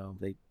of it.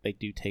 They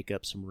do take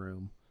up some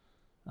room.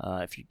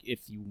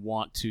 If you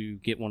want to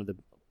get one of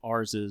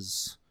ours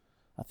is,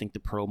 I think, the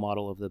pro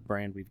model of the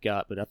brand we've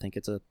got, but I think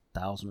it's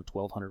 1,000 or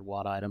 1,200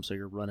 watt item. So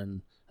you're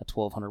running a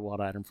 1,200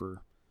 watt item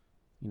for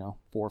 4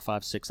 or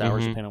 5, 6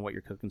 hours depending on what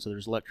you're cooking. So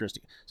there's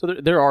electricity. So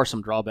there are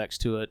some drawbacks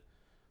to it.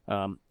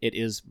 It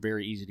is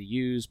very easy to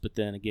use, but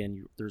then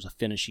again, there's a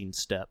finishing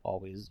step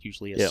always,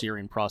 usually a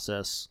searing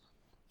process,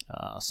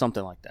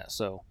 something like that.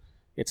 So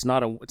it's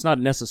not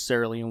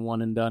necessarily a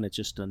one and done. It's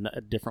just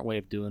a different way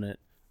of doing it.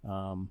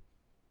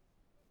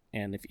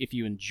 And if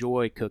you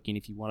enjoy cooking,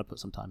 if you want to put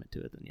some time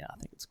into it, then I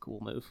think it's a cool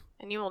move.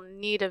 And you will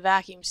need a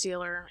vacuum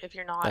sealer if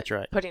you're not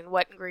putting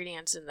wet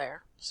ingredients in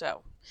there.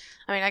 So,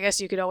 I mean, I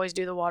guess you could always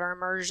do the water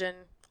immersion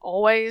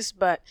always,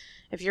 but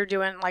if you're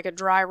doing like a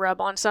dry rub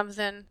on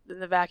something, then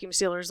the vacuum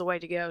sealer is the way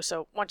to go.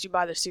 So once you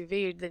buy the sous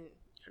vide, then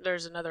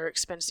there's another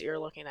expense that you're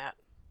looking at.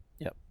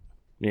 Yep.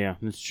 Yeah,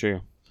 that's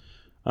true.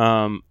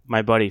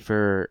 My buddy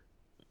for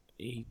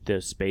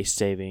the space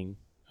saving,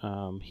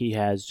 he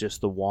has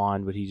just the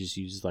wand, but he just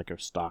uses like a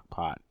stock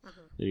pot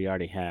that he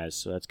already has.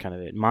 So that's kind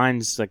of it.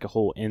 Mine's like a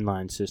whole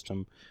inline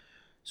system.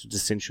 So it's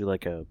essentially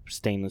like a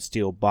stainless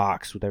steel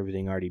box with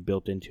everything already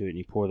built into it, and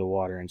you pour the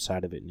water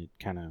inside of it, and it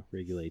kind of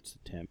regulates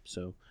the temp.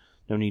 So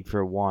no need for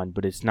a wand,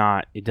 but it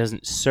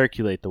doesn't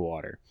circulate the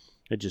water.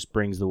 It just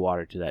brings the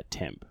water to that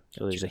temp.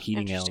 So there's a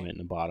heating element in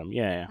the bottom.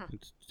 Yeah,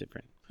 it's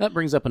different. That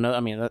brings up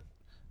another,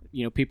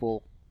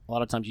 people, a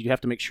lot of times you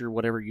have to make sure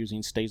whatever you're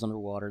using stays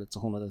underwater. That's a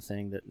whole other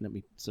thing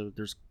so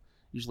there's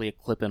usually a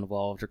clip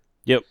involved.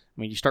 Yep.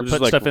 I mean, you start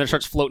putting stuff in, it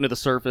starts floating to the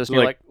surface, and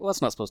you're like, well,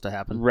 that's not supposed to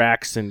happen.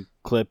 Racks and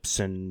clips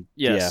and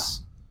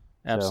yes,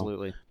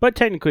 absolutely. So, but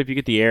technically, if you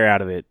get the air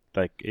out of it,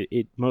 like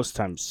it most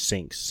times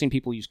sinks. I've seen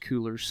people use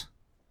coolers.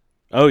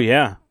 Oh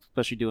yeah,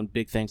 especially doing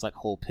big things like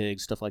whole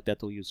pigs, stuff like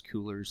that. They'll use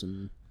coolers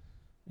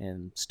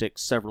and stick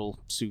several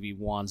sous vide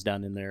wands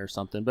down in there or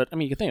something. But I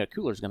mean, you can think a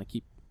cooler is going to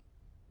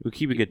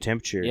keep a good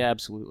temperature. Yeah,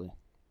 absolutely.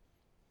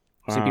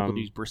 I've seen people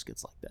use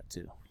briskets like that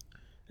too.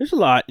 There's a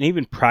lot, and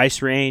even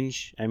price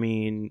range. I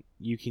mean,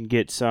 you can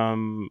get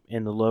some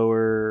in the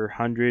lower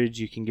hundreds.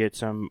 You can get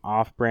some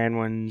off-brand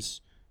ones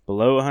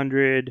below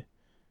 100.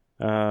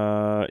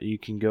 You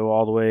can go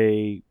all the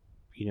way,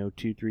 $200,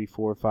 $300,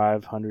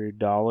 $400,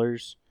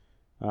 $500.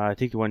 I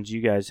think the ones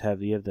you guys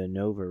have, you have the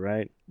Nova,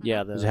 right?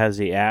 Yeah, it has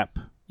the app.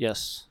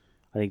 Yes,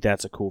 I think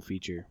that's a cool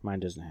feature. Mine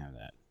doesn't have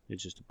that.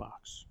 It's just a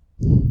box.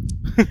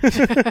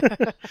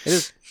 It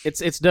is.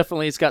 It's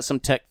definitely. It's got some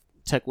tech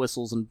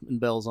whistles and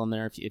bells on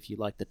there if you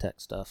like the tech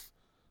stuff.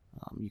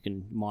 You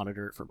can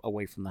monitor it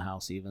away from the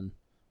house even.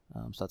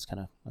 So that's kind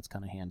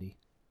of handy.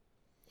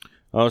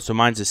 Oh, so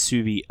mine's a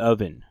sous vide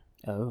oven.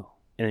 Oh.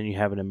 And then you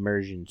have an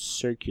immersion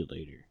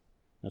circulator.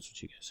 That's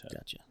what you guys have.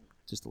 Gotcha.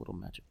 Just a little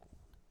magic.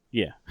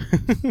 Yeah.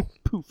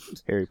 Poof.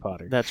 Harry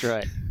Potter. That's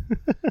right.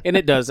 And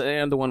it does.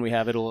 And the one we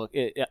have,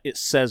 it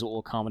says it will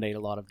accommodate a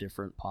lot of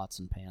different pots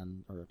and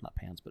or not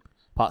pans, but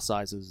pot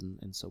sizes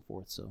and so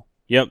forth. So.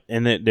 Yep,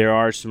 and there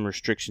are some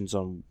restrictions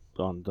on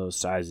those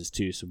sizes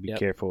too. So be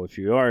careful if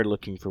you are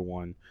looking for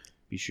one.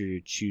 Be sure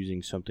you're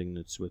choosing something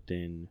that's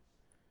within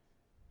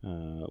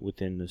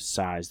the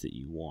size that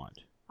you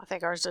want. I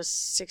think ours is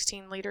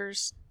 16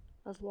 liters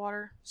of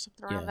water,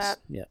 something around that.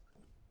 Yeah.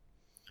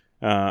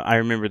 I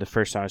remember the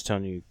first time I was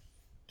telling you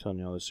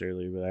all this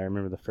earlier, but I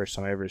remember the first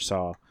time I ever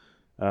saw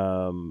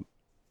a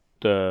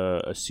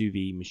sous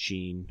vide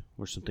machine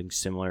or something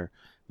similar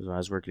was when I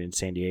was working in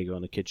San Diego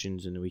in the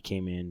kitchens, and we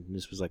came in, and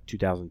this was like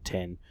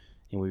 2010,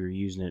 and we were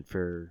using it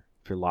for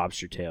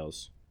lobster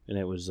tails, and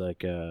it was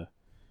like a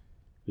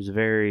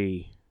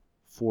very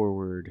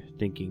forward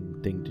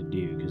thinking thing to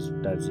do because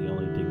that's the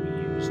only thing we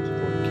used for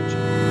the kitchen.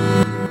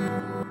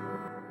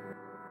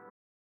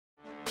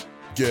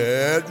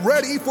 Get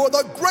ready for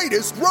the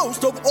greatest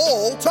roast of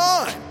all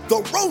time,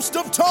 the Roast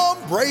of Tom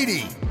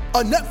Brady,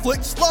 a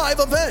Netflix live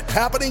event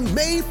happening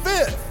May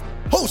 5th.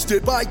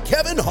 Hosted by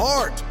Kevin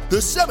Hart, the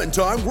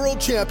 7-time world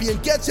champion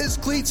gets his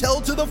cleats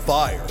held to the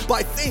fire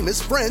by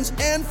famous friends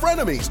and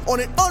frenemies on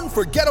an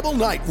unforgettable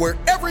night where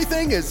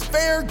everything is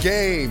fair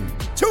game.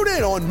 Tune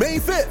in on May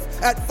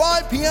 5th at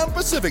 5 p.m.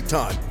 Pacific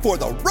time for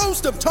the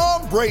Roast of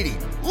Tom Brady,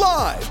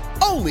 live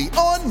only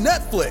on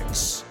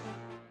Netflix.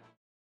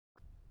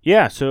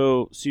 Yeah,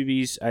 so sous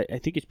vide, I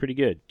think it's pretty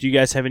good. Do you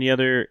guys have any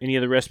other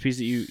recipes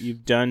that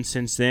you've done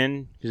since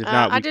then? 'Cause if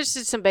not, I just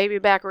did some baby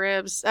back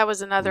ribs. That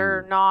was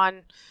another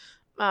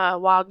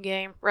non-wild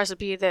game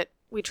recipe that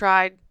we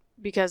tried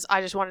because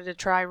I just wanted to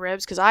try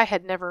ribs because I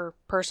had never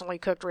personally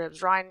cooked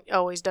ribs. Ryan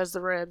always does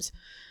the ribs,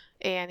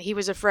 and he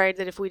was afraid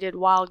that if we did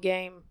wild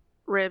game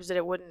ribs that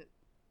it wouldn't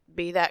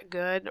be that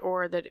good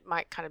or that it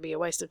might kind of be a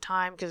waste of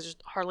time because there's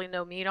hardly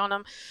no meat on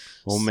them.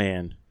 Oh,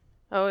 man.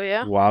 Oh,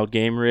 yeah? Wild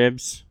game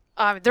ribs?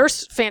 They're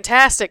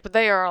fantastic, but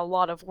they are a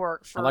lot of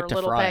work for a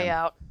little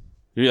payout.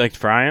 You like to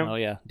fry them? Oh,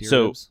 yeah.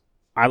 So ribs.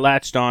 I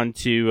latched on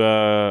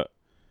to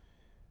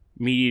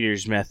Meat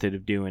Eater's method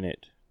of doing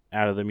it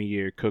out of the Meat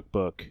Eater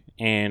cookbook.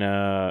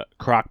 And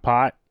crock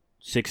pot,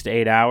 6 to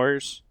 8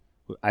 hours.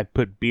 I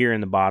put beer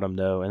in the bottom,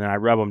 though, and then I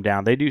rub them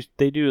down. They do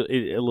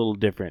it a little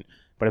different.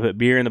 But I put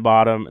beer in the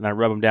bottom, and I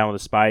rub them down with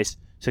a spice.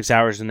 6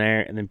 hours in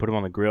there, and then put them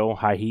on the grill,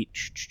 high heat,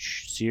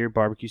 sear,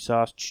 barbecue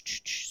sauce,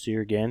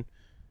 sear again.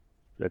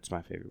 That's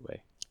my favorite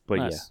way. But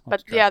nice. yeah.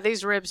 But yeah,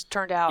 these ribs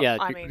turned out. Yeah,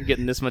 I you're mean,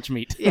 getting this much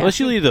meat. Yeah. Unless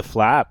you leave the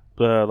flap,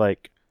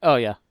 Oh,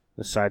 yeah.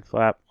 the side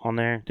flap on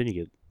there, then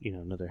you get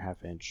another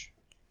half inch.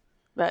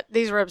 But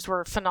these ribs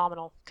were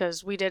phenomenal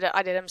because I did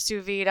them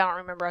sous vide. I don't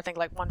remember. I think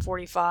like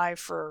 145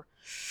 for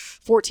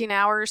 14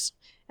 hours,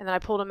 and then I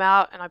pulled them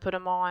out and I put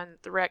them on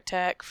the Rec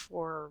Tech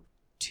for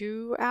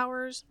 2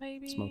 hours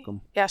maybe. Smoke them.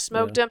 Yeah,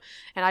 smoked them,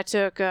 and I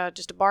took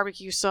just a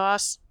barbecue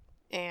sauce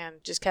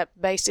and just kept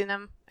basting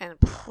them, and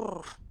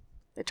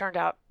it turned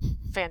out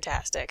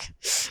fantastic.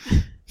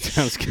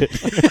 Sounds good.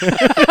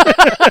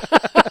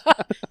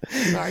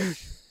 Sorry,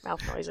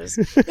 mouth noises.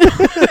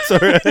 It's all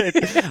right.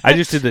 I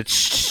just did the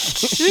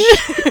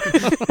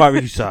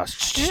barbecue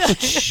sauce.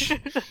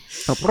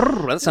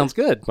 That sounds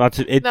good.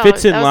 It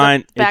fits in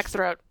line. Back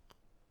throat.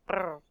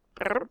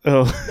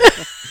 Oh,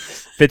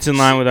 fits in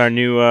line with our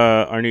new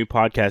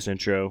podcast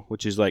intro,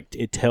 which is like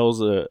it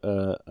tells a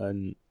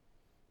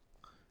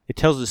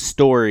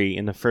story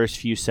in the first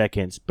few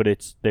seconds, but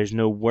there's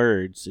no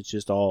words. It's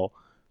just all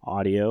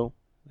audio,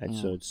 and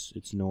so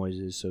it's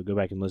noises. So go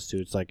back and listen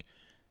to it. It's like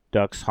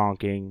ducks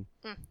honking,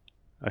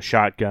 a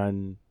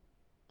shotgun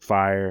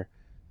fire,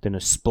 then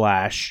a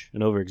splash,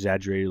 an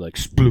over-exaggerated like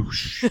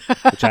sploosh,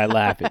 which I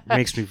laugh at. It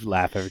makes me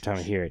laugh every time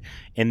I hear it.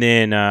 And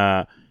then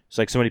it's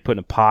like somebody putting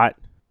a pot.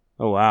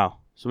 Oh wow!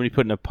 Somebody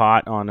putting a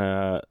pot on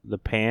the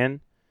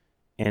pan,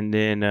 and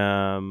then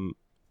a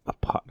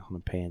pot on a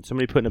pan.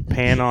 Somebody putting a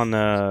pan on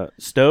the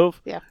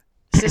stove. Yeah,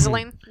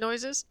 sizzling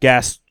noises.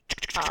 Gas.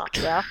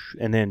 Yeah.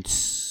 And then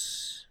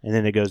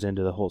it goes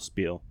into the whole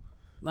spiel.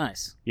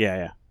 Nice.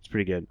 Yeah, it's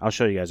pretty good. I'll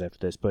show you guys after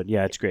this, but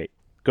yeah, it's great.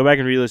 Go back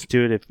and re-listen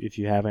to it if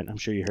you haven't. I'm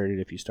sure you heard it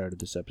if you started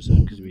this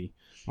episode because we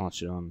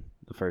launched it on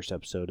the first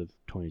episode of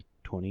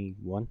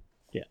 2021.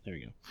 Yeah, there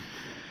we go.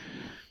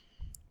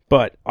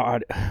 But I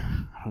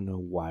don't know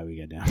why we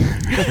got down there.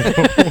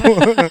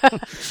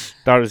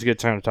 Thought it was a good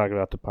time to talk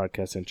about the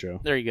podcast intro.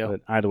 There you go.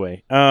 But either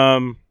way.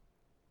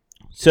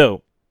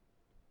 So,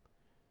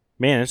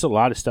 man, there's a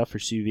lot of stuff for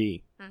sous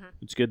vide. Mm-hmm.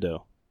 It's good,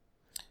 though.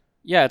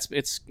 Yeah,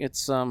 it's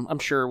I'm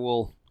sure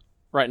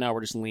right now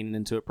we're just leaning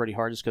into it pretty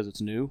hard just because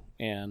it's new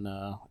and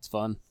it's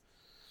fun.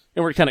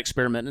 And we're kind of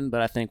experimenting,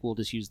 but I think we'll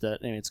just use that.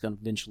 I mean, it's going to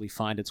eventually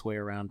find its way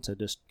around to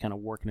just kind of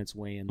working its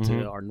way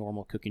into our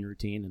normal cooking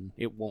routine, and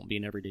it won't be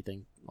an everyday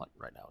thing like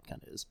right now it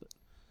kind of is. But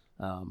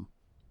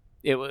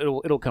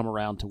it'll come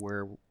around to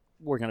where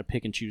we're going to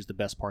pick and choose the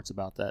best parts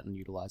about that and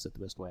utilize it the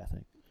best way, I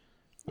think.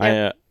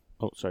 Yeah.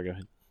 Sorry, go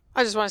ahead.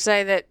 I just want to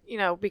say that,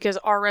 because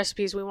our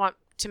recipes, we want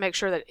to make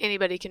sure that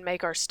anybody can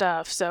make our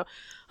stuff. So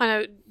I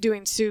know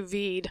doing sous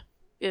vide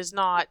is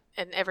not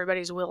in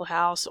everybody's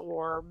wheelhouse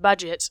or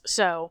budgets.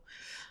 So,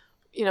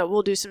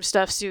 we'll do some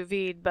stuff sous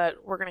vide,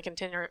 but we're going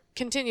to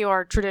continue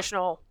our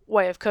traditional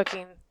way of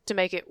cooking to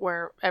make it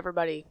where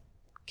everybody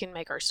can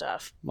make our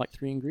stuff. Like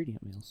 3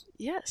 ingredient meals.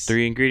 Yes.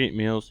 3 ingredient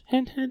meals.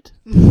 Hint, hint.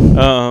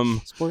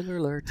 Spoiler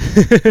alert.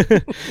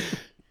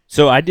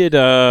 So I did,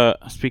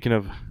 speaking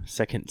of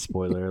second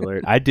spoiler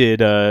alert, I did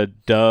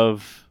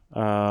Dove,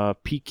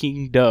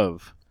 Peking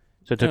Dove.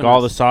 So I took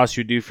all the sauce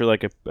you do for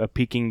like a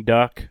Peking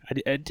duck.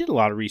 I did a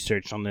lot of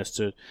research on this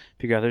to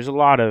figure out there's a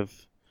lot of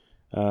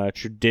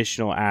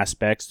traditional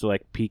aspects to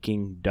like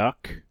Peking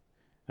duck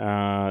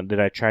that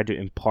I tried to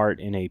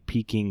impart in a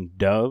Peking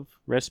Dove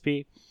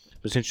recipe.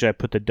 Essentially, I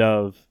put the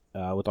Dove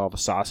with all the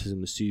sauces in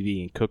the sous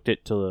vide and cooked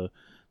it till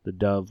the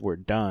Dove were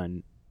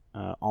done,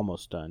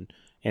 almost done,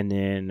 and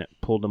then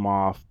pulled them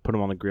off, put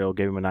them on the grill,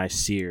 gave them a nice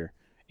sear,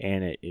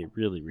 and it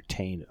really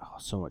retained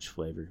so much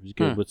flavor. It was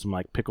good with some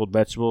like pickled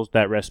vegetables.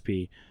 That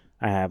recipe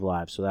I have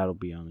live, so that'll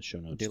be on the show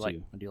notes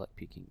too. I do like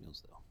Peking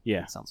meals though.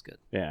 Yeah, that sounds good.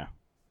 Yeah.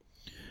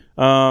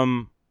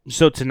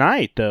 So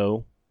tonight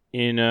though,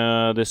 in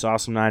this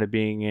awesome night of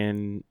being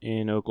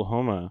in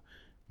Oklahoma,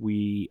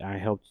 I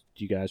helped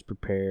you guys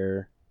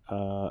prepare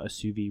a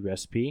sous vide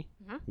recipe.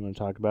 Mm-hmm. You want to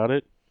talk about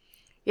it?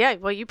 Yeah,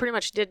 well, you pretty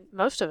much did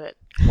most of it.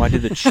 Well, I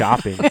did the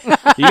chopping.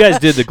 You guys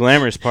did the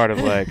glamorous part of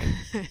like,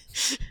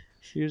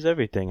 here's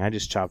everything. I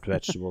just chopped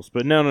vegetables.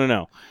 But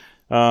no.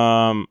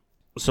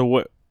 So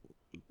what?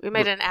 We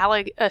made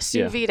a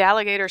sous vide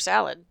alligator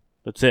salad.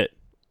 That's it.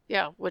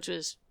 Yeah, which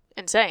was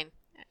insane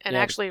and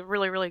actually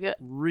really, really good.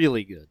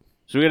 Really good.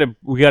 So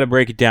we gotta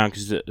break it down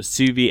because the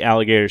sous vide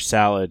alligator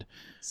salad.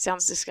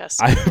 Sounds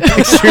disgusting. I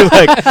picture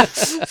like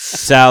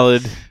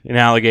salad and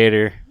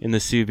alligator in the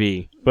sous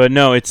vide, but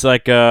no, it's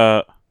like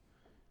I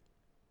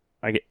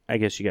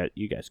guess you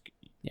guys.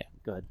 Yeah,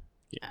 go ahead.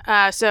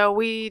 Yeah. So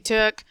we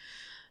took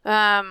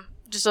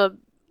just a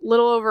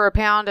little over a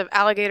pound of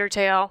alligator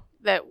tail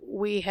that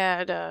we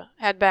had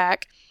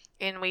back,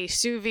 and we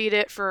sous vide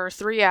it for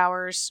 3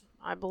 hours.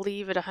 I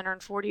believe at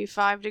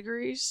 145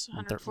 degrees.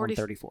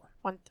 134.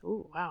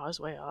 Oh, wow, I was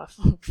way off.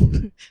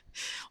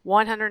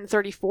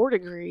 134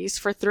 degrees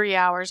for 3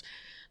 hours.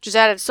 Just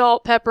added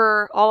salt,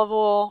 pepper, olive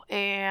oil,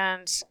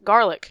 and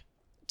garlic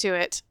to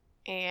it,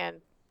 and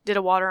did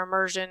a water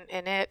immersion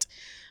in it.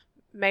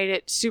 Made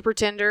it super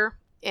tender,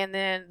 and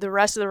then the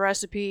rest of the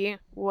recipe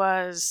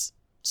was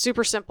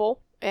super simple.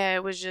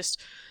 It was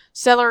just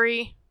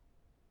celery,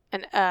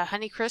 and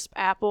Honeycrisp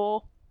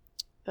apple.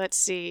 Let's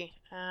see.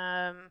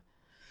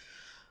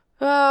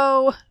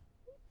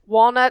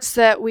 Walnuts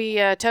that we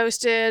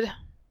toasted,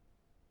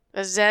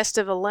 a zest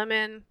of a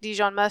lemon,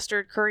 Dijon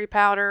mustard, curry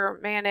powder,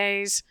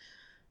 mayonnaise.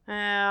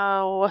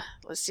 Let's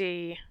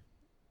see,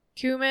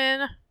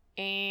 cumin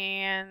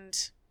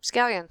and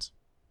scallions.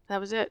 That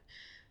was it.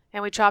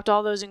 And we chopped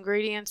all those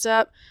ingredients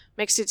up,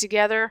 mixed it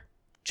together,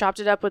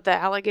 chopped it up with the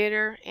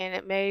alligator, and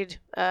it made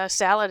a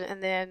salad.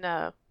 And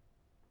then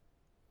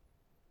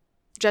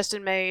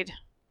Justin made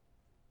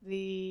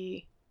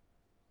the...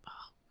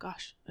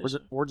 Gosh.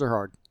 Words are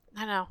hard.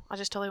 I know. I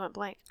just totally went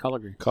blank.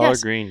 Collard green. Collard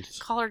Yes. greens,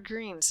 Collard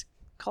greens.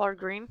 Collard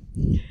green?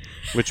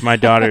 which my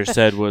daughter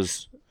said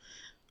was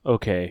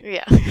okay.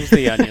 Yeah. Just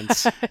the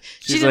onions.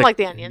 She didn't like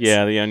the onions.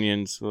 Yeah, the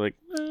onions were like.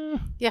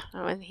 Yeah.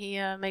 And he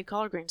made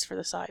collard greens for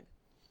the side.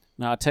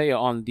 Now I'll tell you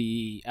on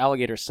the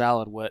alligator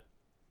salad,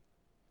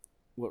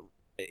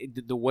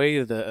 the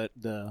way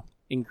the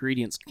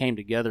ingredients came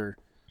together.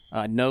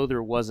 I know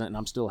there wasn't, and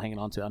I'm still hanging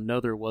on to it, I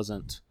know there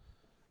wasn't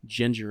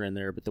ginger in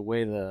there, but the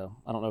way I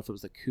don't know if it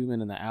was the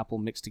cumin and the apple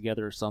mixed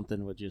together or something,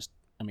 it was just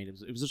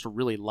a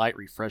really light,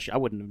 refreshing. I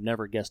wouldn't have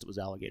never guessed it was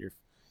alligator.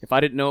 If I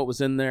didn't know it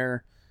was in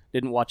there,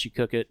 didn't watch you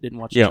cook it, didn't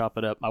watch you chop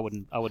it up, I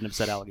wouldn't have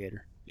said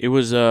alligator. It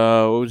was what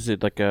was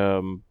it like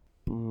the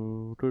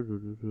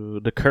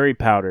curry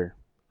powder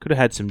could have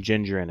had some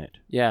ginger in it.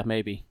 Yeah,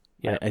 maybe.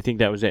 Yeah, I think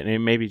that was it, and it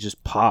maybe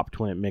just popped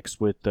when it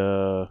mixed with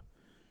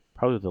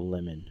probably the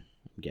lemon.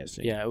 I'm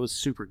guessing. Yeah, it was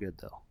super good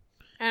though,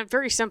 And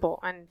very simple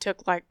and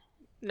took like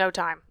no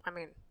time. I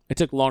mean, it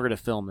took longer to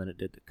film than it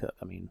did to cook.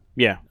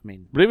 Yeah,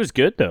 but it was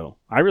good though.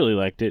 I really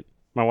liked it.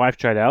 My wife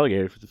tried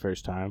alligator for the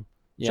first time,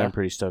 which Yeah. I'm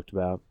pretty stoked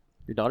about.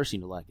 Your daughter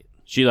seemed to like it.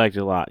 She liked it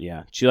a lot.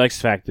 Yeah, she likes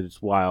the fact that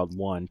it's wild.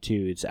 1,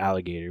 2, it's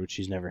alligator, which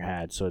she's never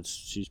had, so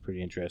she's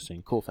pretty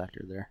interesting. Cool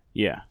factor there.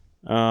 Yeah.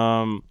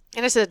 and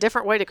it's a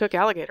different way to cook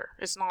alligator.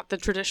 It's not the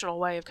traditional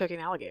way of cooking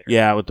alligator.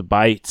 Yeah, with the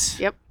bites.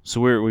 Yep.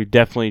 So we're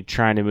definitely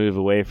trying to move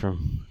away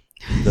from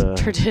the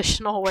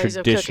Traditional ways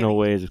of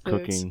foods.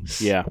 cooking.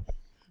 Yeah.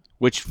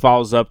 Which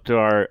follows up to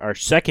our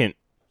second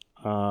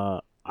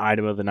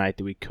item of the night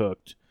that we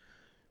cooked,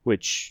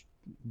 which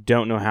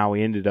don't know how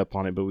we ended up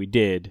on it, but we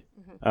did.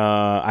 Mm-hmm.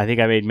 I think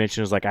I made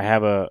mention, it was like I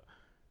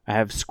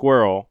have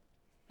squirrel,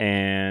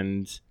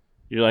 and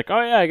you're like,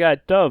 oh yeah, I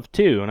got dove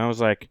too, and I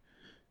was like,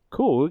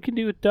 cool, we can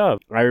do with dove.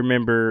 I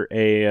remember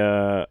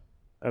a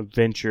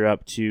venture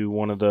up to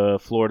one of the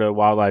Florida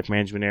wildlife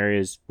management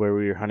areas where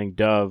we were hunting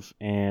dove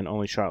and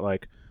only shot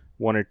like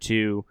 1 or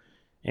 2,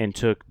 and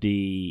took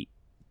the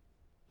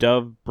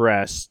dove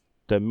breast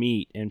the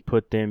meat and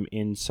put them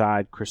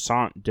inside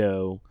croissant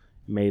dough,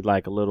 made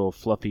like a little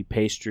fluffy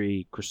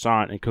pastry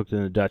croissant, and cooked it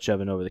in the Dutch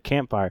oven over the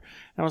campfire.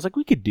 And I was like,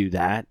 we could do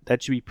that.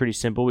 That should be pretty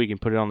simple. We can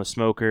put it on the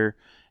smoker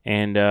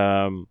and,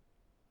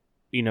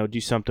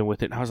 do something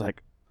with it. And I was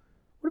like,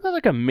 what about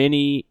like a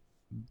mini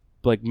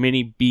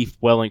beef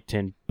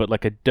Wellington, but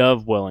like a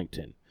Dove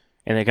Wellington?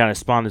 And they kind of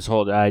spawned this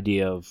whole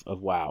idea of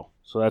wow.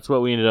 So that's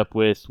what we ended up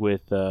with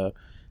the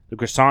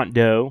croissant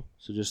dough.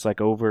 So just like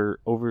over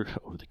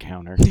the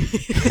counter.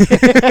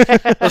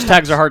 Those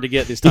tags are hard to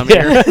get this time of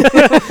year.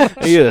 I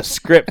need a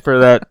script for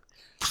that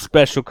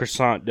special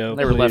croissant dough.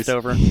 They were please. left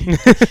over.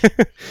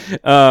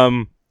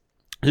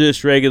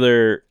 Just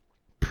regular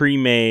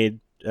pre-made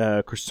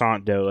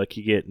croissant dough like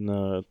you get in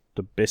the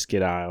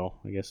biscuit aisle.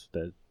 I guess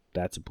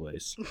that's a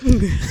place. I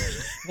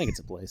think it's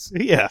a place.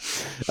 Yeah.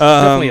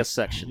 Definitely a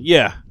section.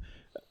 Yeah.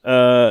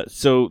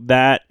 So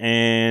that,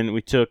 and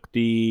we took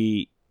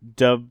the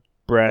Dove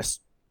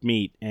breast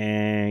meat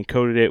and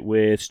coated it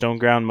with stone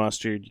ground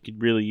mustard. You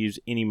could really use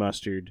any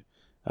mustard.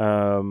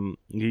 You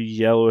use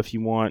yellow if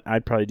you want.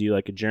 I'd probably do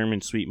like a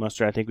German sweet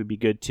mustard. I think would be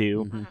good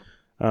too.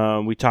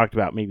 Mm-hmm. We talked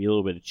about maybe a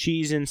little bit of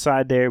cheese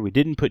inside there. We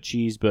didn't put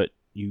cheese, but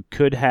you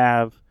could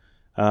have.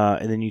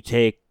 And then you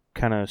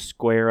kind of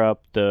square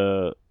up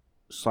the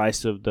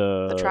slice of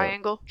the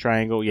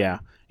triangle, yeah,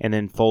 and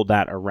then fold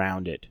that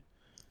around it.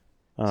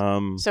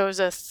 So it was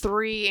a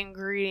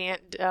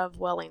 3-ingredient Dove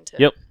Wellington.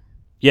 Yep.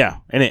 Yeah,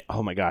 and it,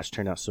 oh my gosh,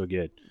 turned out so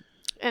good.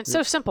 And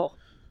so simple.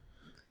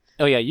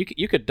 Oh yeah,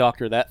 you could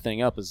doctor that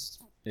thing up as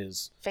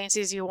fancy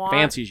as you want.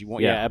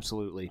 Yeah,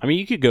 absolutely. I mean,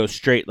 you could go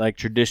straight like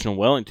traditional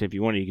Wellington if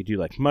you wanted. You could do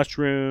like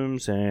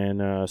mushrooms and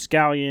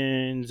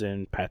scallions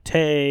and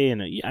pate,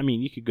 and I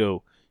mean, you could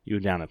go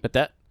down a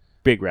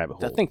big rabbit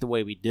hole. I think the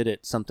way we did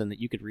it, something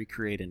that you could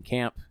recreate in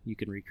camp. You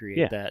can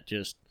recreate that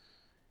just,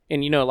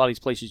 and a lot of these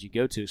places you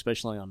go to,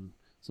 especially on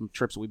some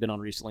trips that we've been on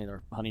recently,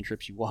 or hunting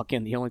trips, you walk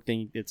in, the only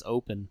thing that's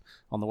open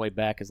on the way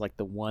back is like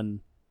the one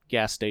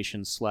gas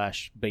station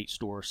 / bait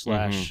store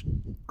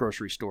 /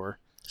 grocery store.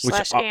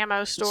 /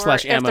 ammo store.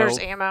 / ammo. If there's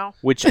ammo.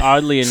 Which,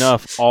 oddly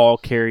enough, all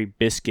carry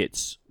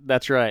biscuits.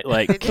 That's right.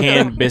 Like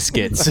canned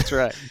biscuits. That's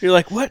right. You're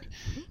like, what?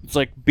 It's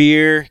like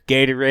beer,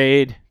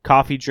 Gatorade,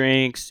 coffee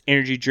drinks,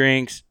 energy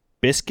drinks,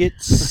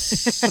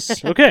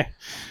 biscuits. Okay.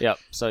 Yep.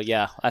 So,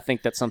 yeah, I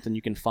think that's something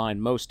you can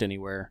find most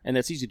anywhere, and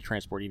that's easy to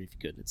transport even if you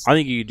could. I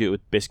think you could do it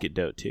with biscuit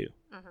dough, too.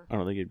 I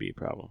don't think it'd be a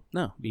problem.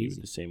 No, it'd be Do it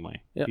easy. the same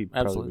way. Yep, It'd be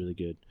probably absolutely. really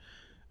good.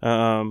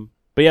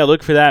 But yeah,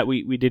 look for that.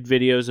 We did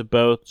videos of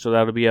both, so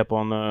that'll be up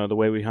on the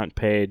Way We Hunt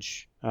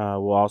page.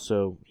 We'll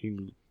also,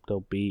 they'll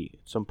be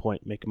at some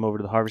point, make them over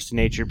to the Harvesting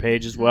Nature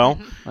page as well.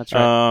 That's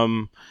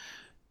right.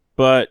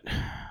 But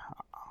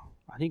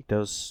I think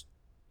those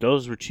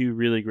were two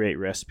really great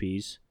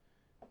recipes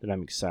that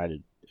I'm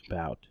excited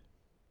about.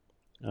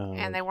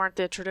 And they weren't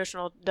the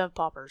traditional Dove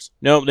poppers.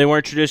 No, they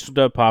weren't traditional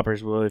Dove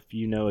poppers. Well, if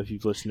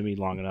you've listened to me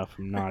long enough,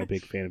 I'm not a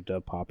big fan of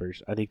Dove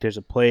poppers. I think there's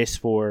a place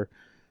for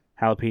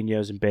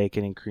jalapenos and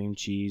bacon and cream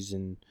cheese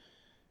and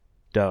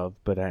Dove,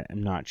 but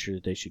I'm not sure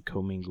that they should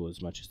commingle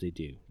as much as they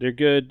do. They're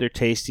good, they're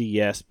tasty,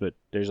 yes, but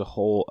there's a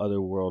whole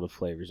other world of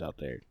flavors out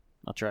there.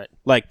 That's right.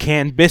 Like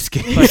canned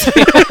biscuits.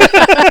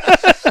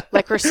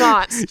 Like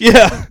croissants.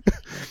 Yeah.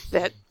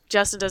 That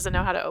Justin doesn't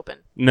know how to open.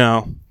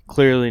 No,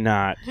 clearly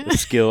not a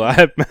skill I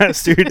have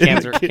mastered.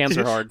 Cans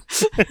are hard.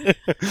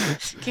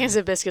 Cans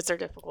of biscuits are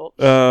difficult.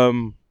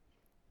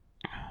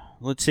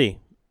 Let's see.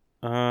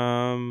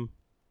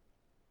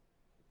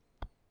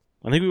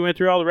 I think we went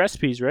through all the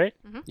recipes, right?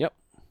 Yep.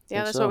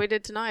 Yeah, that's what we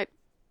did tonight.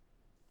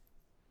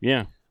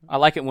 Yeah. I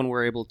like it when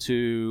we're able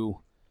to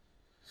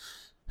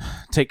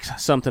take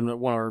something,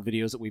 one of our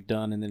videos that we've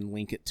done, and then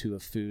link it to a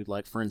food.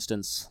 Like, for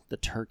instance, the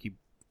turkey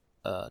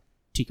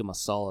tikka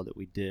masala that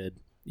we did.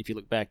 If you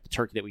look back, the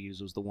turkey that we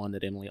used was the one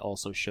that Emily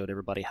also showed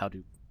everybody how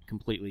to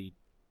completely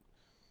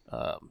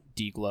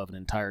deglove an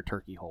entire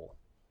turkey whole.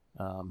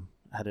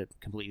 How to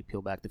completely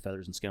peel back the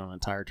feathers and skin on an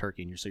entire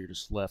turkey, and you're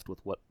just left with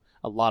what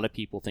a lot of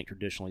people think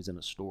traditionally is in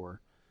a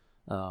store.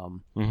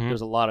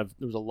 There's a lot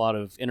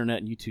of internet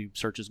and YouTube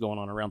searches going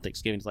on around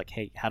Thanksgiving. It's like,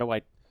 hey, how do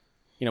I,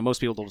 most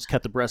people will just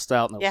cut the breast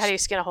out. And how do you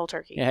skin a whole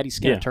turkey? Yeah, how do you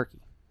skin a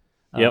turkey?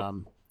 Yep.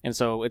 And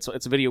so it's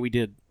a video we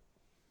did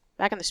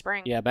back in the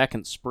spring. Yeah, back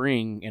in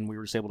spring, and we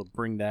were just able to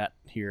bring that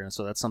here. And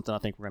so that's something I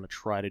think we're going to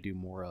try to do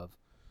more of,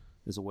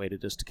 as a way to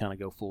just to kind of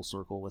go full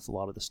circle with a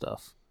lot of the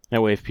stuff.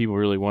 That way, if people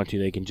really want to,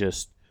 they can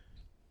just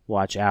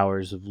watch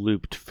hours of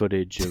looped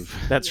footage of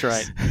That's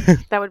right.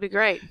 That would be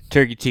great.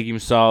 turkey tiki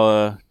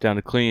masala, down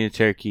to cleaning a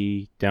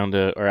turkey,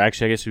 or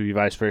actually I guess it would be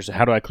vice versa.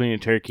 How do I clean a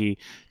turkey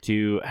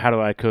to how do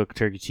I cook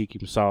turkey tiki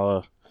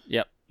masala?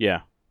 Yep.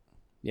 Yeah.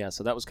 Yeah,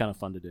 so that was kind of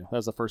fun to do. That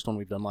was the first one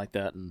we've done like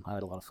that, and I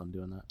had a lot of fun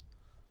doing that.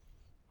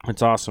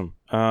 That's awesome.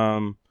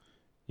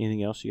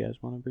 Anything else you guys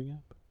want to bring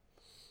up?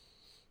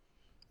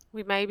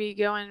 We may be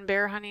going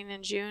bear hunting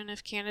in June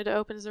if Canada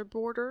opens their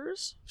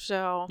borders.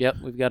 So yep,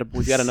 we've got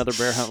another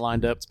bear hunt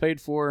lined up. It's paid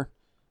for.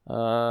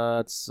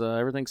 It's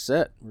everything's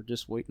set. We're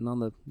just waiting on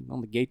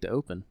the gate to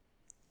open.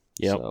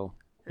 Yep. So,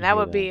 and that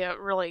would be a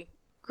really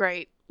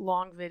great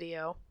long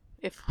video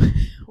if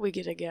we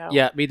get to go.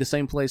 Yeah, be the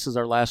same place as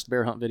our last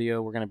bear hunt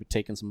video. We're going to be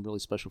taking some really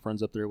special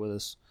friends up there with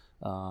us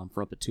from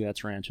up at Two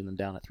Hats Ranch and then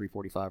down at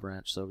 345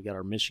 Ranch. So we got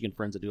our Michigan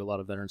friends that do a lot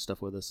of veteran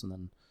stuff with us, and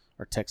then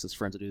our Texas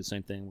friends that do the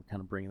same thing. We're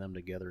kind of bringing them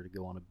together to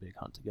go on a big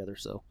hunt together.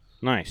 So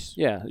Nice.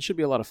 yeah, it should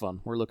be a lot of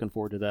fun. We're looking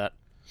forward to that.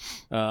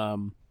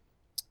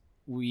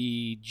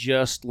 We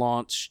just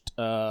launched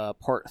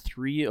part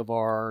 3 of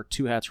our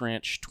Two Hats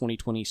Ranch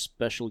 2020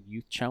 Special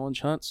Youth Challenge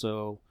hunt.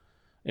 So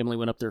Emily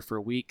went up there for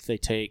a week. They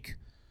take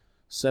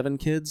 6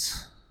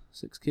 kids.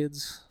 I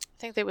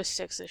think they was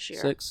 6 this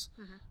year. 6.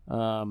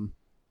 And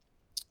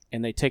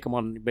they take them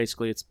on,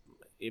 basically, it's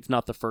if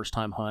not the first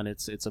time hunt,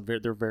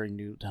 they're very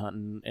new to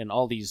hunting, and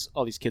all these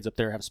kids up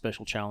there have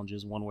special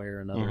challenges one way or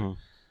another.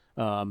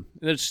 And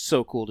it's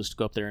so cool just to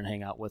go up there and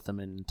hang out with them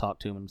and talk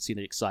to them and see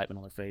the excitement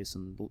on their face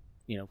and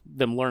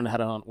them learn how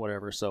to hunt,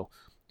 whatever. So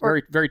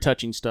very, very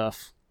touching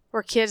stuff.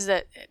 Or kids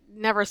that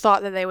never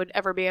thought that they would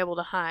ever be able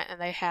to hunt,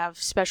 and they have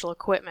special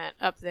equipment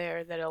up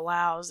there that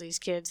allows these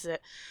kids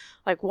that,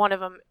 like one of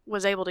them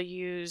was able to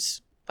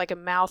use like a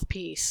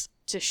mouthpiece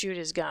to shoot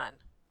his gun.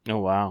 Oh,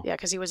 wow. Yeah,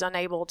 because he was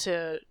unable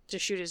to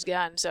shoot his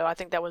gun. So I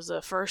think that was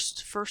the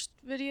first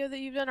video that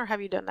you've done, or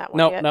have you done that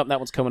one yet? No, that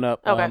one's coming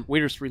up. Okay. We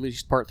just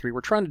released part 3.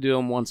 We're trying to do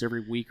them once every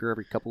week or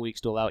every couple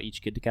weeks to allow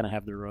each kid to kind of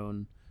have their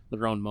own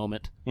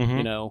moment,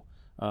 on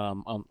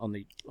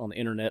the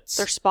internets.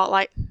 Their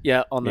spotlight.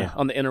 Yeah, on the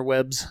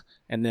interwebs,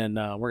 and then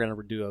we're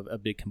gonna do a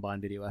big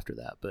combined video after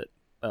that. But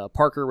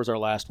Parker was our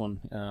last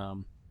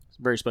one.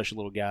 Very special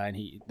little guy,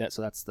 and that's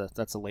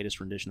the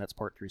latest rendition. That's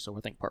part 3. So I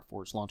think part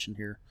 4 is launching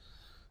here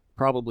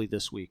probably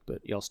this week.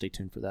 But y'all stay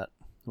tuned for that.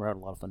 We're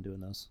having a lot of fun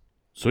doing those.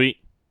 Sweet.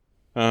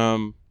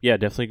 Yeah,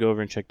 definitely go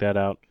over and check that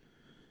out.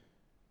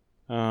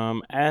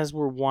 As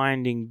we're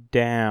winding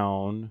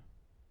down,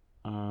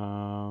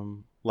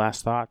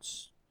 last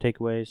thoughts,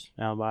 takeaways,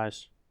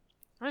 alibis.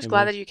 I'm just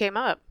glad that you came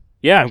up.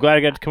 Yeah, I'm glad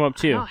I got to come up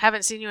too. I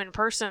haven't seen you in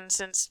person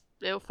since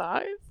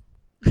 2005.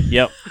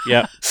 Yep.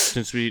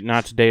 Since we,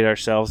 not to date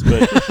ourselves,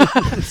 but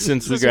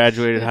since we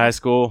graduated high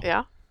school.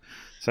 Yeah.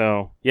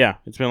 So, yeah,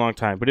 it's been a long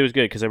time. But it was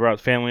good because I brought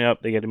the family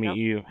up. They got to meet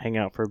you, hang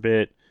out for a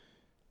bit,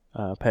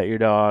 pet your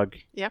dog,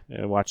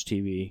 watch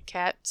TV.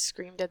 Cat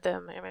screamed at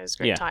them. I mean, it was a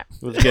great time.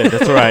 It was good.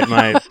 That's all right.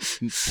 My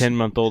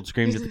 10-month-old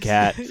screamed at the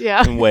cat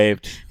and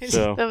waved.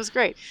 So that was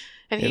great.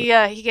 And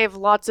he gave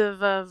lots of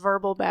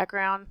verbal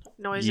background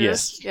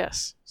noises.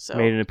 Yes. So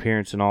made an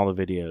appearance in all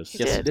the videos. He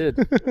did.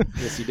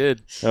 Yes, he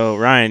did. So,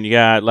 Ryan, you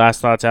got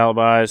last thoughts,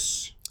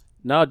 alibis?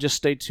 No, just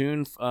stay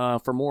tuned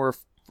for more,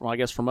 I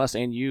guess, from us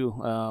and you.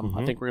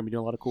 I think we're going to be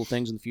doing a lot of cool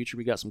things in the future.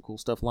 We got some cool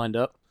stuff lined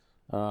up.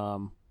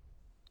 Kind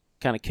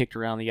of kicked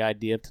around the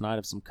idea of tonight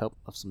of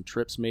some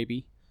trips,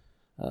 maybe.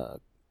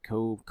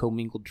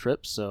 Co-mingled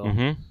trips.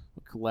 So,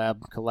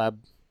 collab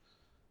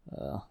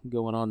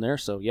going on there.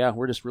 So, yeah,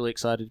 we're just really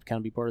excited to kind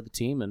of be part of the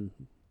team, and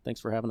thanks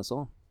for having us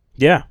on.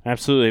 Yeah,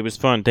 absolutely. It was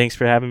fun. Thanks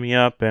for having me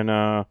up and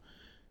for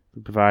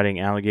providing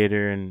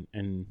alligator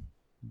and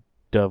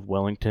Dove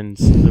Wellingtons.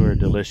 They were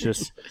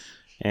delicious.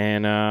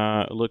 And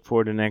look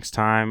forward to next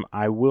time.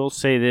 I will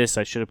say this.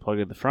 I should have plugged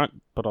it at the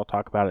front, but I'll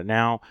talk about it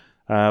now.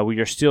 We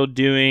are still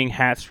doing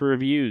hats for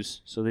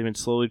reviews, so they've been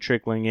slowly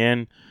trickling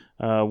in.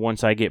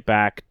 Once I get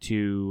back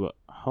to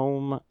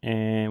home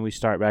and we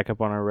start back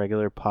up on our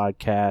regular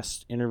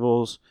podcast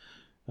intervals,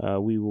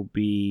 we will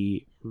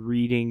be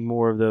reading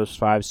more of those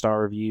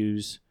 5-star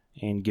reviews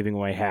and giving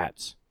away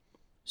hats.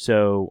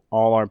 So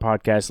all our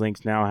podcast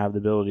links now have the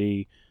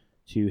ability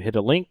to hit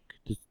a link.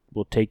 It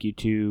will take you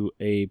to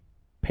a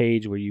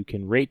page where you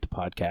can rate the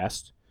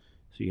podcast.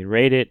 So you can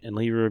rate it and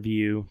leave a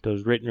review.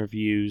 Those written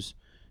reviews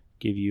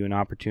give you an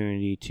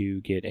opportunity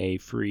to get a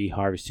free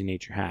Harvesting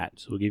Nature hat.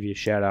 So we'll give you a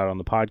shout out on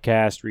the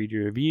podcast, read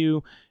your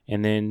review,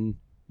 and then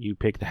you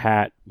pick the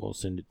hat. We'll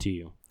send it to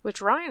you. Which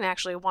Ryan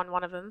actually won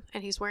one of them,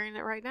 and he's wearing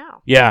it right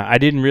now. Yeah, I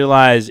didn't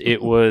realize it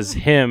was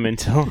him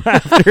until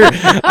after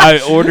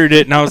I ordered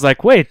it, and I was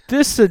like, wait,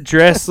 this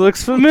dress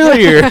looks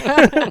familiar.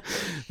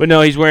 But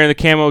no, he's wearing the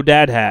camo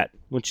dad hat,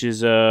 which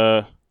is, you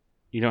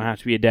don't have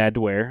to be a dad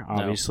to wear,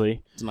 obviously.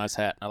 No, it's a nice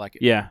hat. I like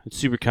it. Yeah, it's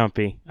super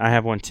comfy. I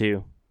have one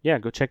too. Yeah,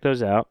 go check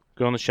those out.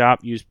 Go in the shop,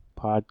 use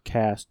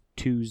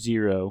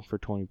podcast20 for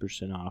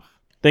 20% off.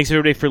 Thanks,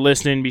 everybody, for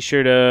listening. Be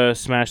sure to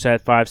smash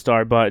that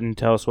 5-star button.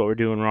 Tell us what we're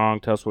doing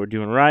wrong. Tell us what we're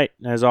doing right.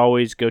 As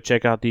always, go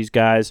check out these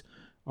guys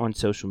on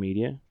social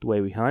media, The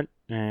Way We Hunt.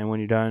 And when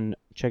you're done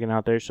checking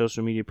out their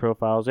social media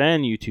profiles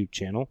and YouTube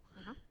channel,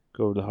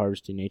 go over to the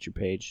Harvesting Nature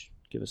page.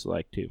 Give us a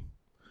like, too.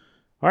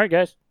 All right,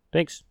 guys.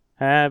 Thanks.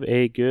 Have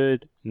a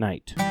good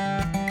night.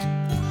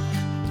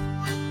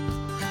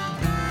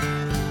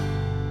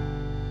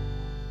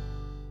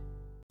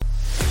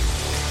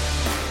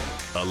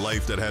 A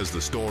life that has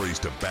the stories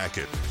to back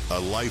it. A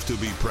life to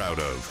be proud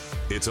of.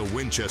 It's a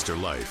Winchester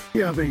life.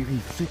 Yeah, baby.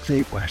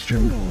 6'8"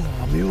 Western.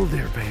 Oh, mule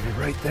deer, baby,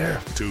 right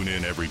there. Tune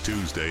in every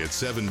Tuesday at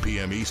 7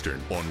 p.m. Eastern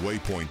on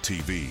Waypoint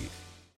TV.